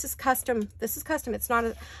digitally. This is custom. This is custom. It's not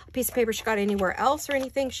a piece of paper she got anywhere else or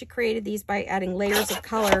anything. She created these by adding layers of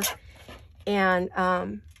color and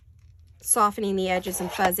softening the edges and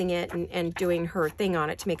fuzzing it and doing her thing on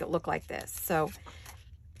it to make it look like this. So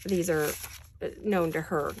these are known to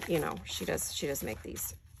her, you know, she does make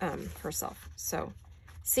these herself. So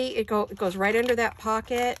see, it goes right under that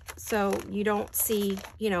pocket, so you don't see,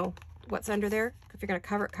 you know, what's under there. If you're going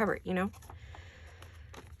to cover it, you know.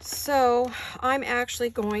 So I'm actually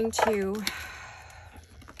going to,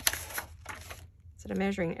 instead of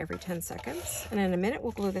measuring every 10 seconds, and in a minute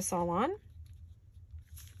we'll glue this all on.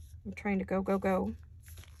 I'm trying to go.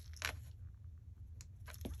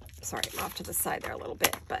 Sorry, I'm off to the side there a little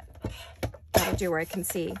bit, but that'll do where I can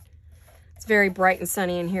see. It's very bright and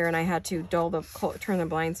sunny in here, and I had to turn the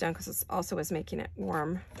blinds down because it also was making it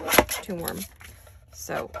warm, too warm.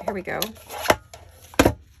 So here we go.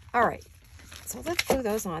 All right, so let's glue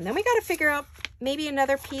those on. Then we got to figure out maybe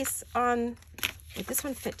another piece on, would this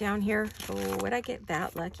one fit down here? Oh, would I get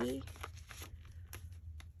that lucky?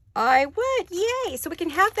 I would, yay. So we can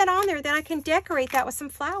have that on there. Then I can decorate that with some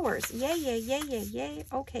flowers. Yay, yay, yay, yay, yay.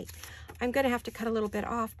 Okay, I'm going to have to cut a little bit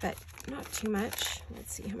off, but not too much.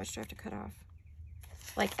 Let's see, how much do I have to cut off?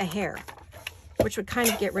 Like a hair, which would kind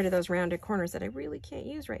of get rid of those rounded corners that I really can't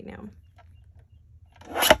use right now.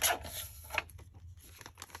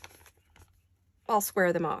 I'll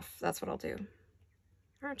square them off. That's what I'll do.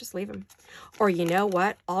 Or just leave them. Or you know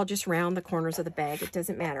what? I'll just round the corners of the bag. It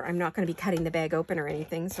doesn't matter. I'm not going to be cutting the bag open or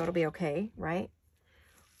anything, so it'll be okay, right?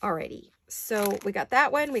 Alrighty. So we got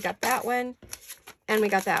that one, we got that one, and we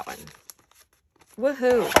got that one.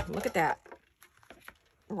 Woohoo. Look at that.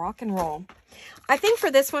 Rock and roll. I think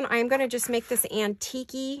for this one, I'm going to just make this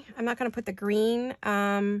antique-y. I'm not going to put the green.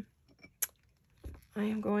 I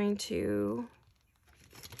am going to,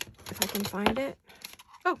 if I can find it.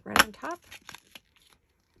 Oh, right on top.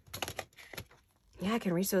 Yeah, I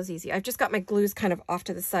can reach those easy. I've just got my glues kind of off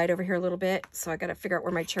to the side over here a little bit, so I got to figure out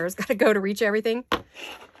where my chair's got to go to reach everything.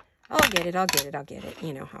 I'll get it. I'll get it. I'll get it.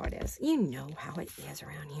 You know how it is. You know how it is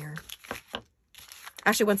around here.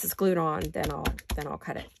 Actually, once it's glued on, then I'll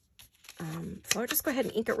cut it. So I'll just go ahead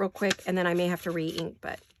and ink it real quick, and then I may have to re-ink,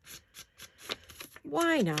 but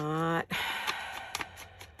why not?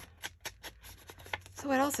 So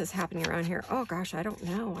what else is happening around here? Oh gosh, I don't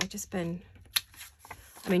know.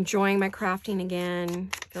 I'm enjoying my crafting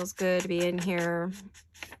again. Feels good to be in here.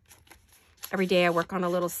 Every day I work on a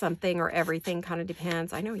little something or everything, kind of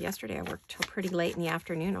depends. I know yesterday I worked till pretty late in the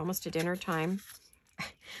afternoon, almost to dinner time.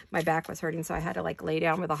 My back was hurting, so I had to like lay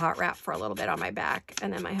down with a hot wrap for a little bit on my back.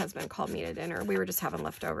 And then my husband called me to dinner. We were just having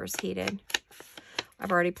leftovers. He did.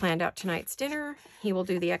 I've already planned out tonight's dinner. He will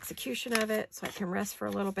do the execution of it so I can rest for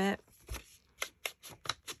a little bit.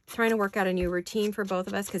 Trying to work out a new routine for both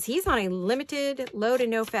of us because he's on a limited low to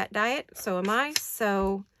no fat diet. So am I.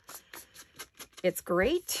 So it's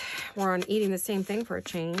great. We're on eating the same thing for a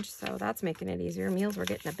change. So that's making it easier. Meals were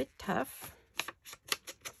getting a bit tough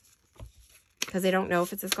because they don't know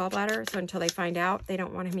if it's his gallbladder. So until they find out, they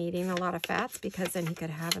don't want him eating a lot of fats because then he could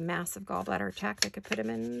have a massive gallbladder attack that could put him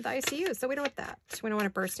in the ICU. So we don't want that. We don't want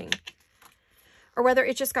it bursting. Or whether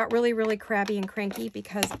it just got really, really crabby and cranky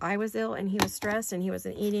because I was ill and he was stressed and he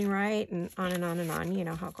wasn't eating right and on and on and on. You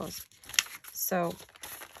know how it goes. So,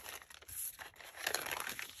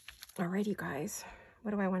 all right, you guys.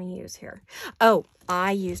 What do I want to use here? Oh,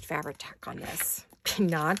 I used Fabri-Tac on this.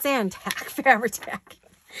 Not Zantac, Fabri-Tac.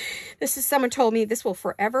 This is, someone told me this will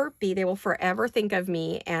forever be, they will forever think of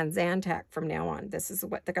me and Zantac from now on. This is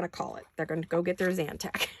what they're going to call it. They're going to go get their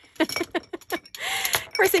Zantac.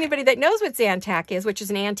 Of course, anybody that knows what Zantac is, which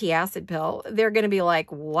is an antacid pill, they're going to be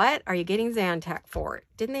like, what are you getting Zantac for?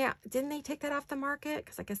 Didn't they take that off the market?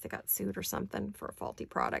 Because I guess they got sued or something for a faulty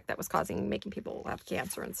product that was making people have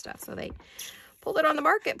cancer and stuff. So they pulled it from the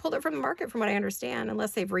market from what I understand,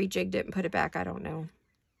 unless they've rejigged it and put it back. I don't know.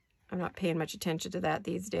 I'm not paying much attention to that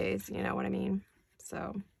these days. You know what I mean?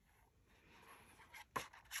 So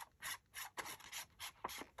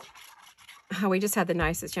we just had the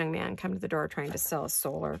nicest young man come to the door trying to sell us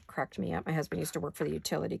solar. Cracked me up. My husband used to work for the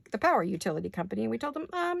power utility company. And we told him,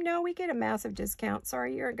 no, we get a massive discount.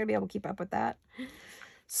 Sorry, you aren't going to be able to keep up with that.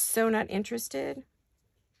 So not interested.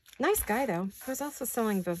 Nice guy, though. He was also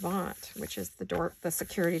selling Vivant, which is the doorbell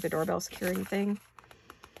security thing.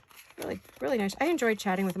 Really, really nice. I enjoyed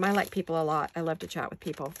chatting with him. I like people a lot. I love to chat with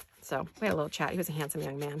people. So we had a little chat. He was a handsome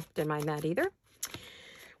young man. Didn't mind that either.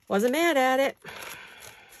 Wasn't mad at it.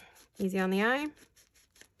 Easy on the eye.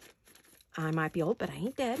 I might be old, but I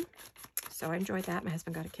ain't dead. So I enjoyed that. My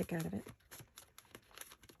husband got a kick out of it.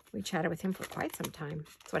 We chatted with him for quite some time.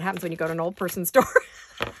 That's what happens when you go to an old person's store.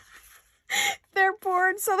 They're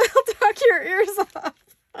bored, so they'll talk your ears off.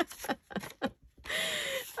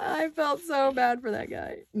 I felt so bad for that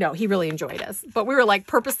guy. No, he really enjoyed us. But we were like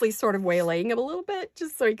purposely sort of waylaying him a little bit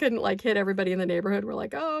just so he couldn't like hit everybody in the neighborhood. We're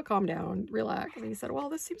like, oh, calm down, relax. And he said, well,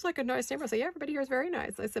 this seems like a nice neighborhood. I said, yeah, everybody here is very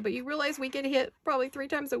nice. I said, but you realize we get hit probably 3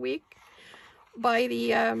 times a week by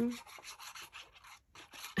the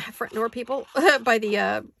front door people, by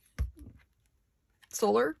the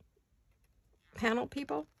solar panel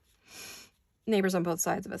people. Neighbors on both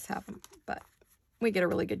sides of us have them, but we get a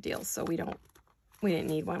really good deal, so we didn't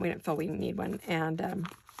need one. We didn't feel we need one. And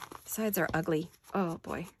sides are ugly. Oh,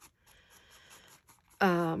 boy.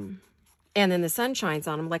 And then the sun shines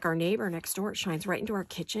on them. Like our neighbor next door, it shines right into our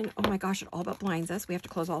kitchen. Oh, my gosh, it all but blinds us. We have to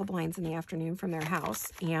close all the blinds in the afternoon from their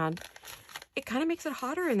house. And it kind of makes it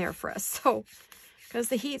hotter in there for us. So, because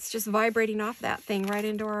the heat's just vibrating off that thing right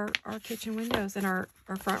into our kitchen windows and our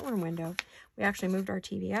front room window. We actually moved our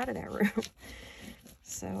TV out of that room.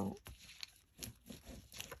 So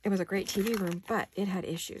it was a great TV room, but it had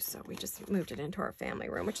issues, so we just moved it into our family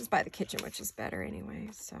room, which is by the kitchen, which is better anyway.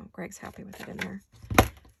 So Greg's happy with it in there.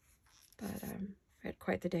 But we had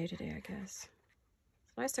quite the day today, I guess.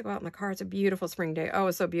 It's nice to go out in the car. It's a beautiful spring day. Oh,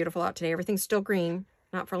 it's so beautiful out today. Everything's still green.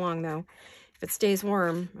 Not for long, though. If it stays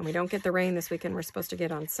warm and we don't get the rain this weekend, we're supposed to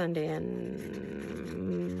get on Sunday and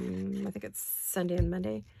I think it's Sunday and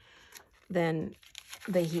Monday, then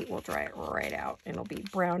the heat will dry it right out and it'll be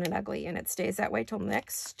brown and ugly, and it stays that way till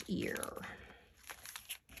next year.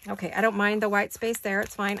 Okay, I don't mind the white space there.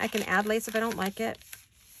 It's fine. I can add lace if I don't like it,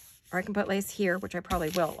 or I can put lace here, which I probably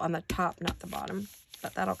will on the top, not the bottom,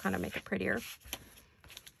 but that'll kind of make it prettier.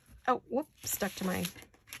 Oh, whoop, stuck to my...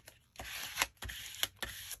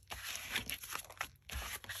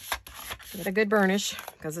 Get a good burnish,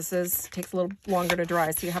 because this takes a little longer to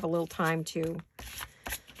dry, so you have a little time to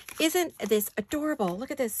Isn't this adorable?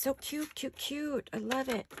 Look at this. So cute, cute, cute. I love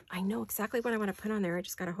it. I know exactly what I want to put on there. I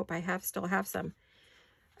just got to hope I still have some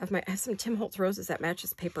of I have some Tim Holtz roses that match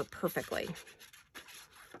this paper perfectly.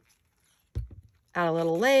 Add a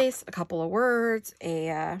little lace, a couple of words,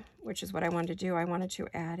 which is what I wanted to do. I wanted to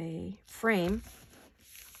add a frame.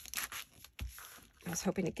 I was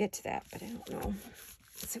hoping to get to that, but I don't know.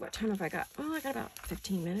 Let's see, what time have I got? Oh, I got about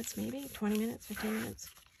 15 minutes, maybe 20 minutes, 15 minutes.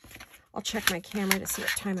 I'll check my camera to see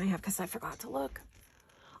what time I have because I forgot to look.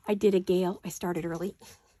 I did a gale. I started early.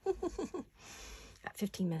 Got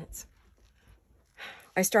 15 minutes.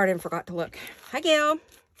 I started and forgot to look. Hi, Gail.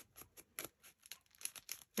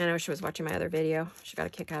 I know she was watching my other video. She got a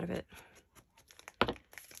kick out of it.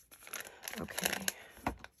 Okay.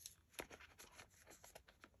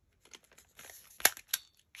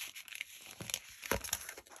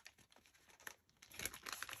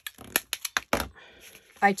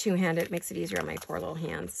 I two-hand it. Makes it easier on my poor little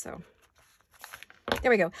hands. So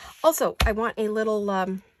there we go. Also, I want a little,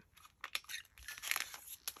 because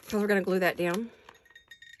we're going to glue that down.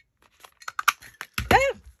 Ah,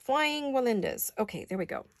 flying Walindas. Okay, there we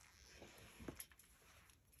go.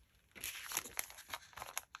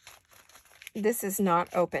 This is not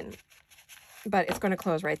open, but it's going to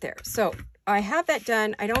close right there. So I have that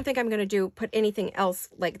done. I don't think I'm going to put anything else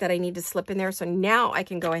like that I need to slip in there. So now I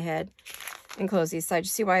can go ahead and close these sides.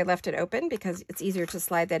 You see why I left it open? Because it's easier to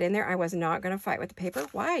slide that in there. I was not going to fight with the paper.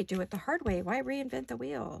 Why do it the hard way? Why reinvent the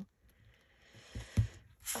wheel?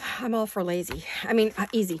 I'm all for lazy. I mean,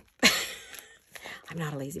 easy. I'm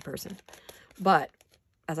not a lazy person. But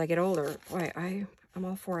as I get older, boy, I'm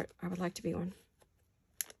all for it. I would like to be one.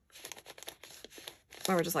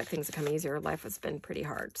 I would just like things to come easier. Life has been pretty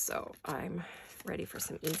hard, so I'm ready for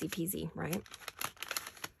some easy peasy, right?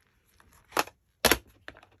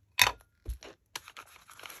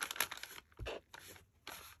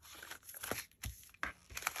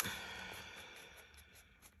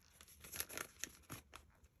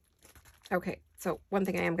 Okay, so one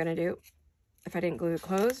thing I am going to do, if I didn't glue it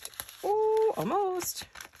closed, oh, almost.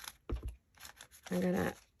 I'm going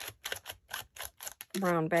to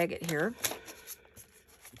brown bag it here.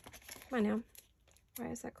 Come on now. Why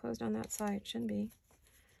is that closed on that side? Shouldn't be.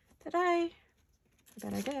 Did I? I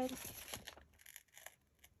bet I did.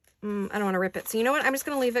 I don't want to rip it. So you know what? I'm just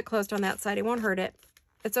going to leave it closed on that side. It won't hurt it.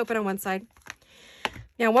 It's open on one side.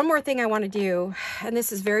 Now, one more thing I want to do, and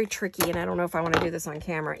this is very tricky, and I don't know if I want to do this on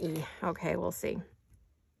camera. Okay, we'll see.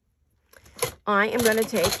 I am going to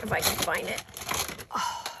take, if I can find it.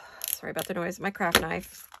 Oh, sorry about the noise. My craft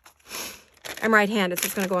knife. I'm right-handed, so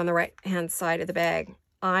it's going to go on the right-hand side of the bag.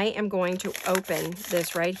 I am going to open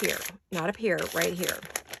this right here. Not up here, right here.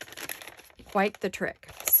 Quite the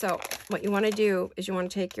trick. So what you want to do is you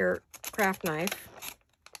want to take your craft knife,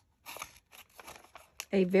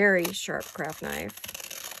 a very sharp craft knife,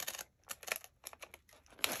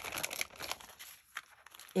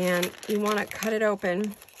 and you want to cut it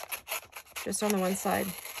open just on the one side.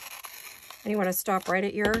 And you want to stop right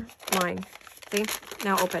at your line. See?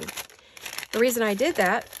 Now open. The reason I did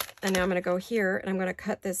that, and now I'm going to go here, and I'm going to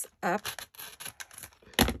cut this up.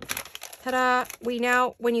 Ta-da! We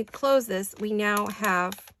now, when you close this, we now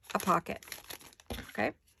have a pocket.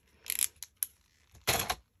 Okay?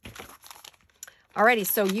 Alrighty,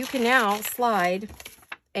 so you can now slide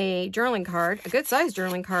a journaling card, a good-sized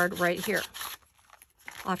journaling card right here.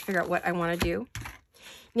 I'll have to figure out what I want to do.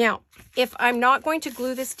 Now, if I'm not going to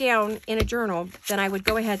glue this down in a journal, then I would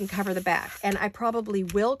go ahead and cover the back. And I probably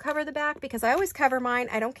will cover the back because I always cover mine.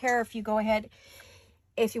 I don't care if you go ahead,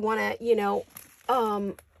 if you want to, you know,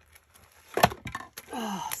 oh,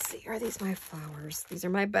 see, are these my flowers? These are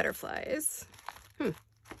my butterflies. These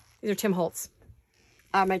are Tim Holtz.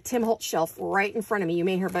 My Tim Holtz shelf right in front of me. You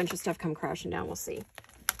may hear a bunch of stuff come crashing down. We'll see.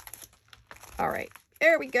 All right.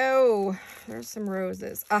 There we go. There's some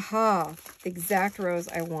roses. Aha. The exact rose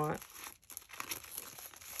I want.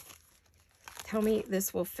 Tell me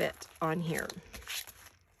this will fit on here.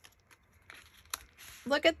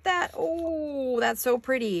 Look at that. Oh, that's so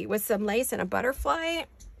pretty. With some lace and a butterfly.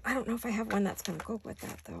 I don't know if I have one that's going to go with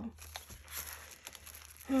that, though.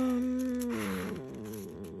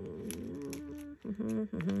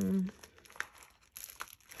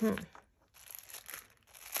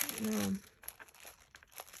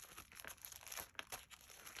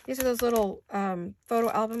 These are those little photo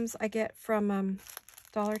albums I get from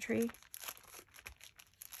Dollar Tree.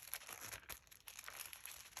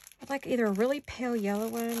 I'd like either a really pale yellow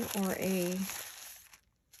one or a...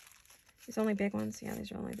 These only big ones? Yeah,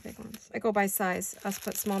 these are only the big ones. I go by size. Us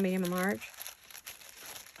put small, medium, and large.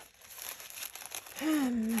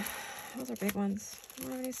 Those are big ones. Do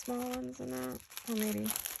I have any small ones in that? Oh, maybe.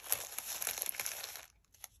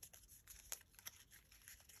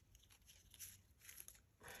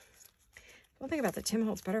 One thing about the Tim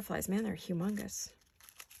Holtz butterflies, man, they're humongous.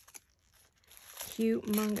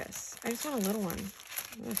 Humongous. I just want a little one.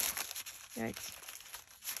 Ugh, yikes.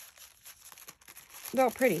 They're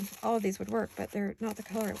all pretty. All of these would work, but they're not the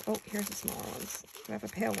color. Oh, here's the smaller ones. I have a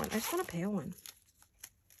pale one. I just want a pale one.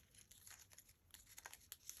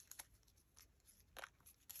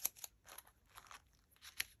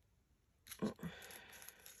 I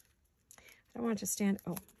don't want it to stand.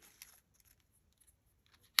 Oh.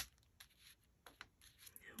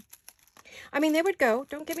 I mean, they would go.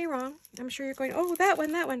 Don't get me wrong. I'm sure you're going, oh, that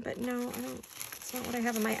one. But no, I don't. It's not what I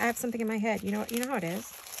have in my. I have something in my head. You know how it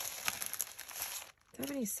is. Do I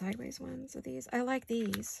have any sideways ones of these? I like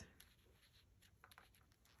these.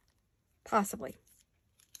 Possibly.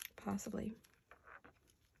 Not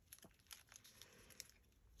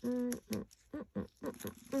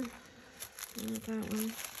that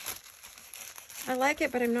one. I like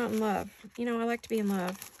it, but I'm not in love. I like to be in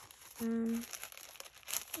love. There's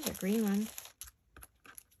a green one.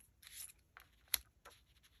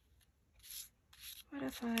 What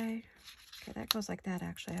if I... Okay, that goes like that,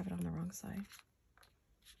 actually. I have it on the wrong side.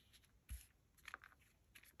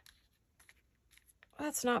 Well,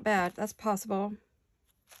 that's not bad. That's possible.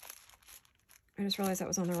 I just realized that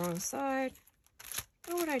was on the wrong side.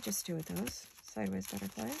 What would I just do with those? Sideways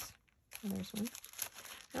butterflies. Oh, there's one.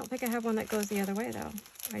 I don't think I have one that goes the other way, though.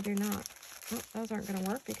 I do not. Oh, those aren't going to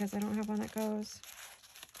work because I don't have one that goes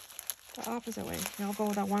the opposite way. They'll go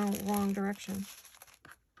that wrong direction.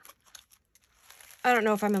 I don't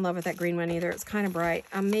know if I'm in love with that green one either. It's kind of bright.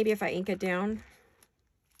 Maybe if I ink it down.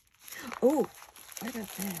 Oh, what about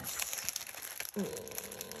this?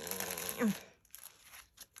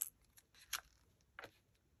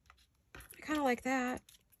 I kind of like that.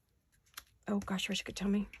 Oh gosh, I wish you could tell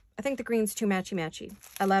me. I think the green's too matchy-matchy.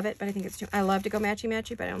 I love it, but I think it's too... I love to go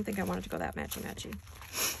matchy-matchy, but I don't think I want it to go that matchy-matchy.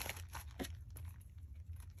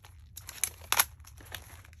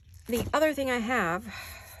 The other thing I have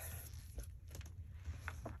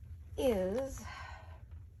is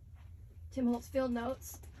Tim Holtz Field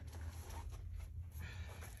Notes.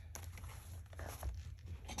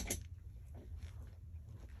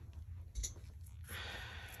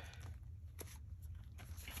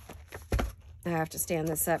 I have to stand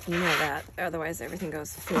this up, you know that, otherwise everything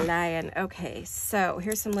goes flying. Okay, so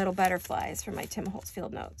here's some little butterflies from my Tim Holtz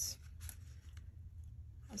Field Notes.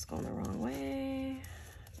 I was going the wrong way,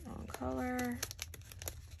 wrong color.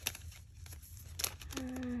 I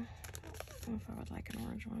don't know if I would like an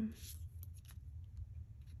orange one.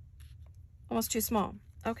 Almost too small.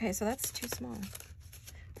 Okay, so that's too small.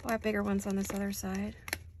 We'll have bigger ones on this other side.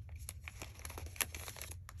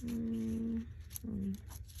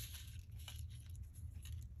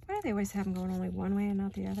 Why do they always have them going only one way and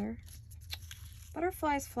not the other?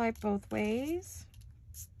 Butterflies fly both ways.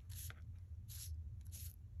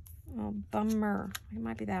 Oh, bummer. It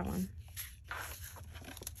might be that one.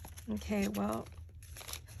 Okay, well,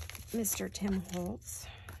 Mr. Tim Holtz.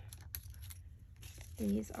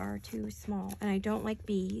 These are too small. And I don't like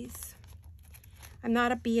bees. I'm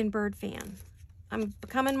not a bee and bird fan. I'm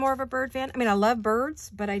becoming more of a bird fan. I mean, I love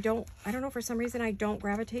birds, but I don't know, for some reason I don't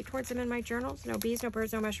gravitate towards them in my journals. No bees, no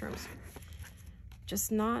birds, no mushrooms.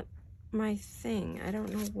 Just not my thing. I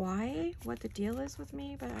don't know why, what the deal is with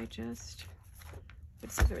me, but I just...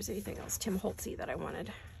 Let's see if there was anything else Tim Holtzy that I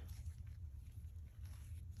wanted.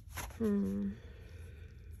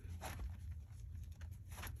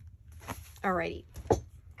 Alrighty.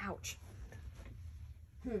 Ouch.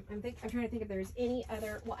 I'm trying to think if there's any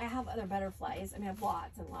other... Well, I have other butterflies. I mean, I have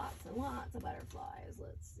lots and lots and lots of butterflies.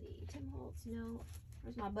 Let's see. Tim Holtz, no.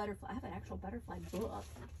 Where's my butterfly? I have an actual butterfly book.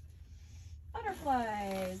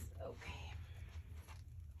 Butterflies. Okay.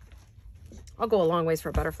 I'll go a long ways for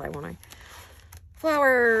a butterfly, won't I?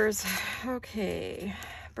 Flowers. Okay.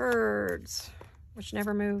 Birds. Which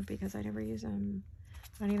never move because I never use them.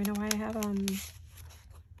 I don't even know why I have them.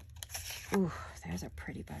 Ooh, there's a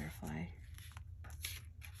pretty butterfly.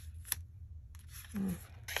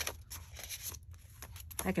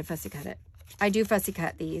 I could fussy cut it. I do fussy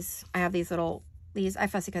cut these. I have these I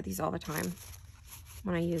fussy cut these all the time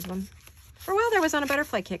when I use them. For a while there was on a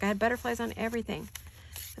butterfly kick. I had butterflies on everything.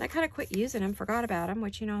 And I kind of quit using them, forgot about them,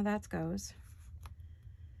 which, you know, that goes.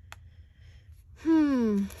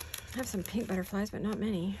 I have some pink butterflies, but not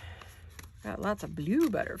many. Got lots of blue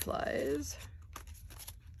butterflies.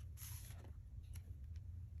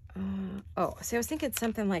 Oh, see, I was thinking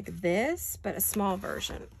something like this, but a small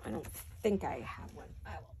version. I don't think I have one.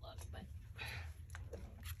 I will look, but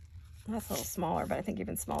that's a little smaller, but I think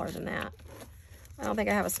even smaller than that. I don't think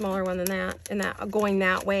I have a smaller one than that, and that going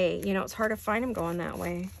that way. You know, it's hard to find them going that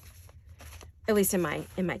way. At least in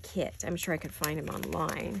my kit. I'm sure I could find them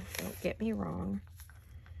online. Don't get me wrong.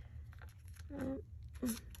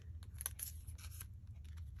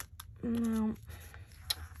 No,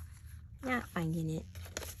 not finding it.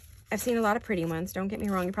 I've seen a lot of pretty ones. Don't get me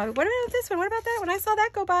wrong. You probably, what about this one? What about that? When I saw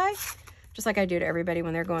that go by, just like I do to everybody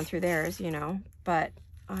when they're going through theirs, you know. But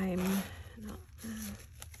I'm not,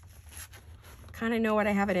 kind of know what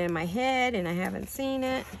I have it in my head, and I haven't seen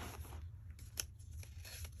it.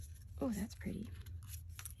 Oh, that's pretty.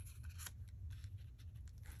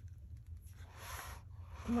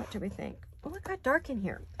 What do we think? Oh, it got dark in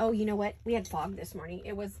here. Oh, you know what? We had fog this morning.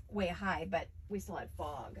 It was way high, but we still had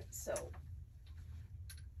fog. So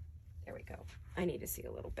there we go. I need to see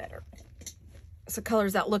a little better. So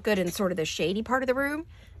colors that look good in sort of the shady part of the room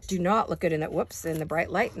do not look good in that, whoops, in the bright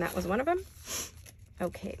light. And that was one of them.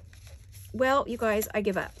 Okay. Well, you guys, I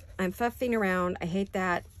give up. I'm fuffing around. I hate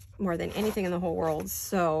that more than anything in the whole world.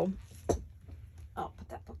 So I'll put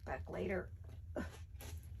that book back later.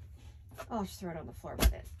 I'll just throw it on the floor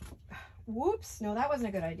with it. Whoops. No, that wasn't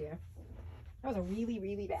a good idea. That was a really,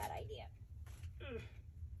 really bad idea.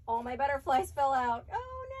 All my butterflies fell out.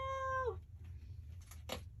 Oh, no.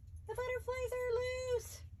 The butterflies are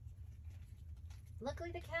loose.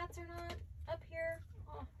 Luckily, the cats are not up here.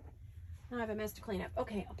 Oh, now I have a mess to clean up.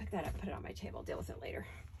 Okay, I'll pick that up, put it on my table, deal with it later.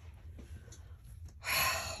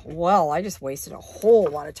 Well, I just wasted a whole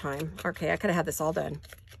lot of time. Okay, I could have had this all done.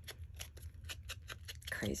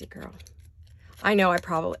 Crazy girl. I know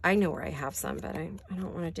I know where I have some, but I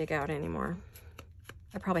don't want to dig out anymore.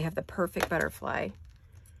 I probably have the perfect butterfly.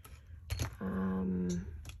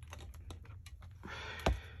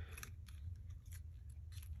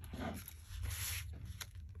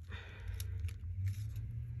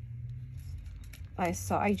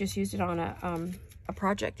 I just used it on a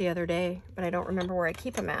project the other day, but I don't remember where I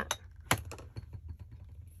keep them at.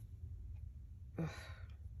 Ugh.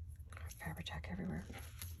 Fabri-Tac everywhere.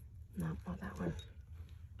 No, not that one.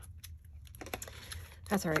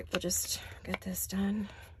 That's all right. We'll just get this done.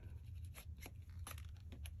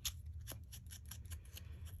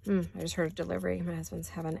 I just heard a delivery. My husband's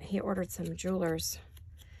he ordered some jeweler's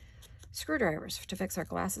screwdrivers to fix our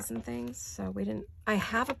glasses and things. So I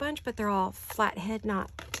have a bunch, but they're all flat head, not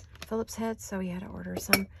Phillips head. So he had to order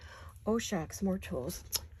some. Oh, shucks, more tools.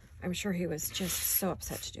 I'm sure he was just so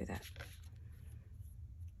upset to do that.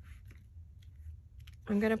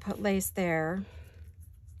 I'm going to put lace there.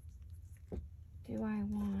 Do I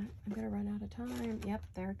want? I'm going to run out of time. Yep,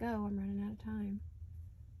 there we go. I'm running out of time.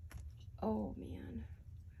 Oh, man.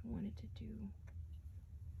 I wanted to do...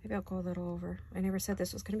 Maybe I'll go a little over. I never said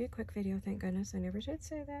this was going to be a quick video, thank goodness. I never did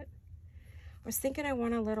say that. I was thinking I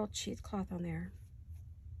want a little cheesecloth on there.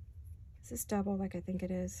 Is this double like I think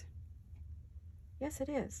it is? Yes, it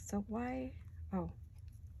is. So why? Oh.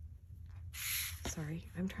 Sorry.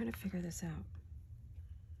 I'm trying to figure this out.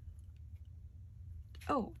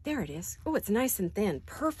 Oh, there it is. Oh, it's nice and thin.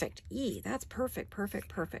 Perfect. That's perfect, perfect,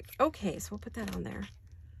 perfect. Okay, so we'll put that on there.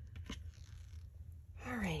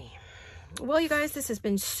 Alrighty. Well, you guys, this has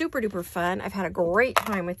been super duper fun. I've had a great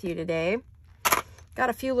time with you today. Got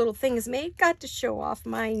a few little things made. Got to show off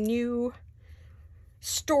my new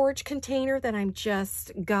storage container that I'm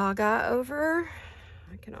just gaga over.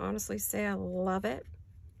 I can honestly say I love it.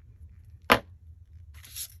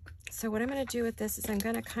 So what I'm going to do with this is I'm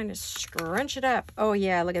going to kind of scrunch it up. Oh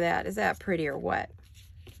yeah, look at that. Is that pretty or what?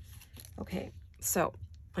 Okay, so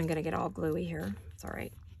I'm going to get all gluey here. It's all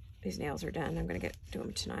right. These nails are done. I'm going to do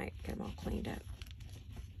them tonight. Get them all cleaned up.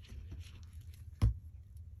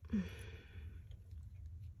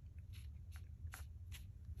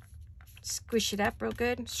 Squish it up real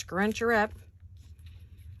good. Scrunch her up.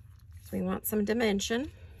 So we want some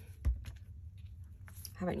dimension.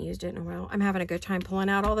 Haven't used it in a while. I'm having a good time pulling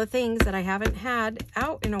out all the things that I haven't had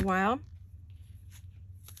out in a while.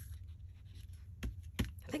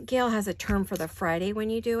 I think Gail has a term for the Friday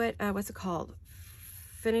when you do it. What's it called?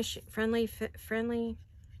 Finish it, Finding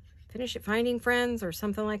Friends or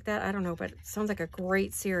something like that. I don't know, but it sounds like a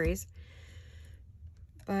great series.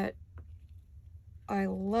 But I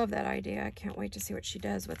love that idea. I can't wait to see what she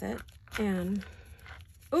does with it. And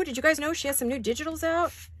oh, did you guys know she has some new digitals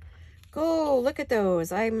out? Go look at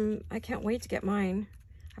those. I can't wait to get mine.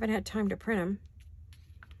 I haven't had time to print them.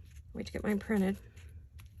 Wait to get mine printed.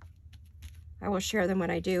 I will share them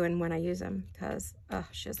when I do and when I use them, because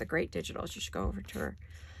she has the great digitals. You should go over to her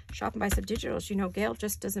shop and buy some digitals. You know, Gail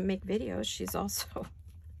just doesn't make videos. She's also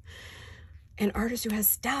an artist who has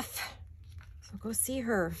stuff. So go see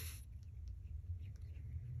her.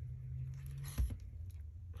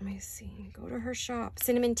 Let me see. Go to her shop.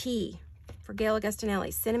 Cinnamon Tea for Gail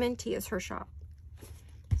Augustinelli. Cinnamon Tea is her shop.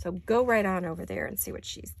 So go right on over there and see what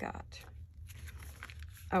she's got.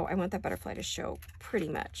 Oh, I want that butterfly to show pretty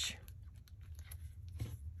much.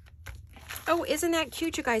 Oh, isn't that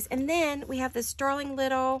cute, you guys? And then we have this darling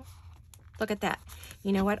little, look at that.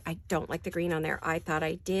 You know what? I don't like the green on there. I thought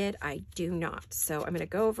I did. I do not. So I'm going to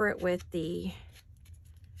go over it with the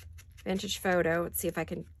vintage photo. Let's see if I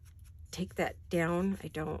can take that down.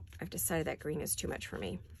 I've decided that green is too much for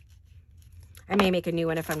me. I may make a new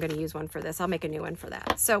one if I'm going to use one for this. I'll make a new one for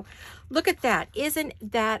that. So look at that. Isn't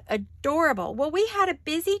that adorable? Well, we had a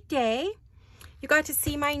busy day. You got to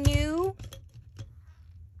see my new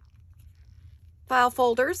file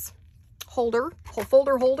folder.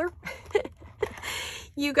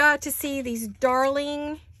 You got to see these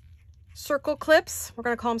darling circle clips. We're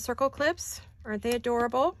going to call them circle clips. Aren't they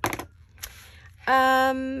adorable?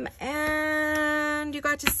 And you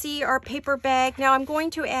got to see our paper bag. Now I'm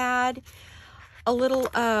going to add a little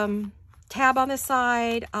tab on the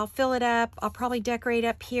side. I'll fill it up. I'll probably decorate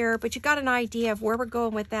up here, but you got an idea of where we're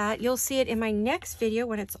going with that. You'll see it in my next video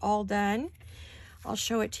when it's all done. I'll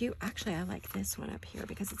show it to you. Actually, I like this one up here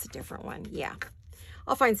because it's a different one. Yeah,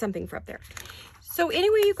 I'll find something for up there. So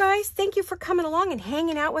anyway, you guys, thank you for coming along and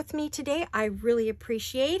hanging out with me today. I really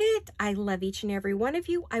appreciate it. I love each and every one of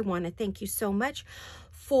you. I want to thank you so much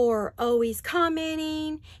for always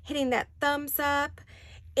commenting, hitting that thumbs up,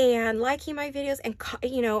 and liking my videos, and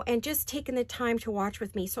and just taking the time to watch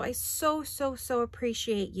with me. So I so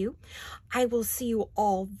appreciate you. I will see you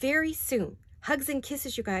all very soon. Hugs and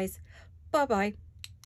kisses, you guys. Bye-bye.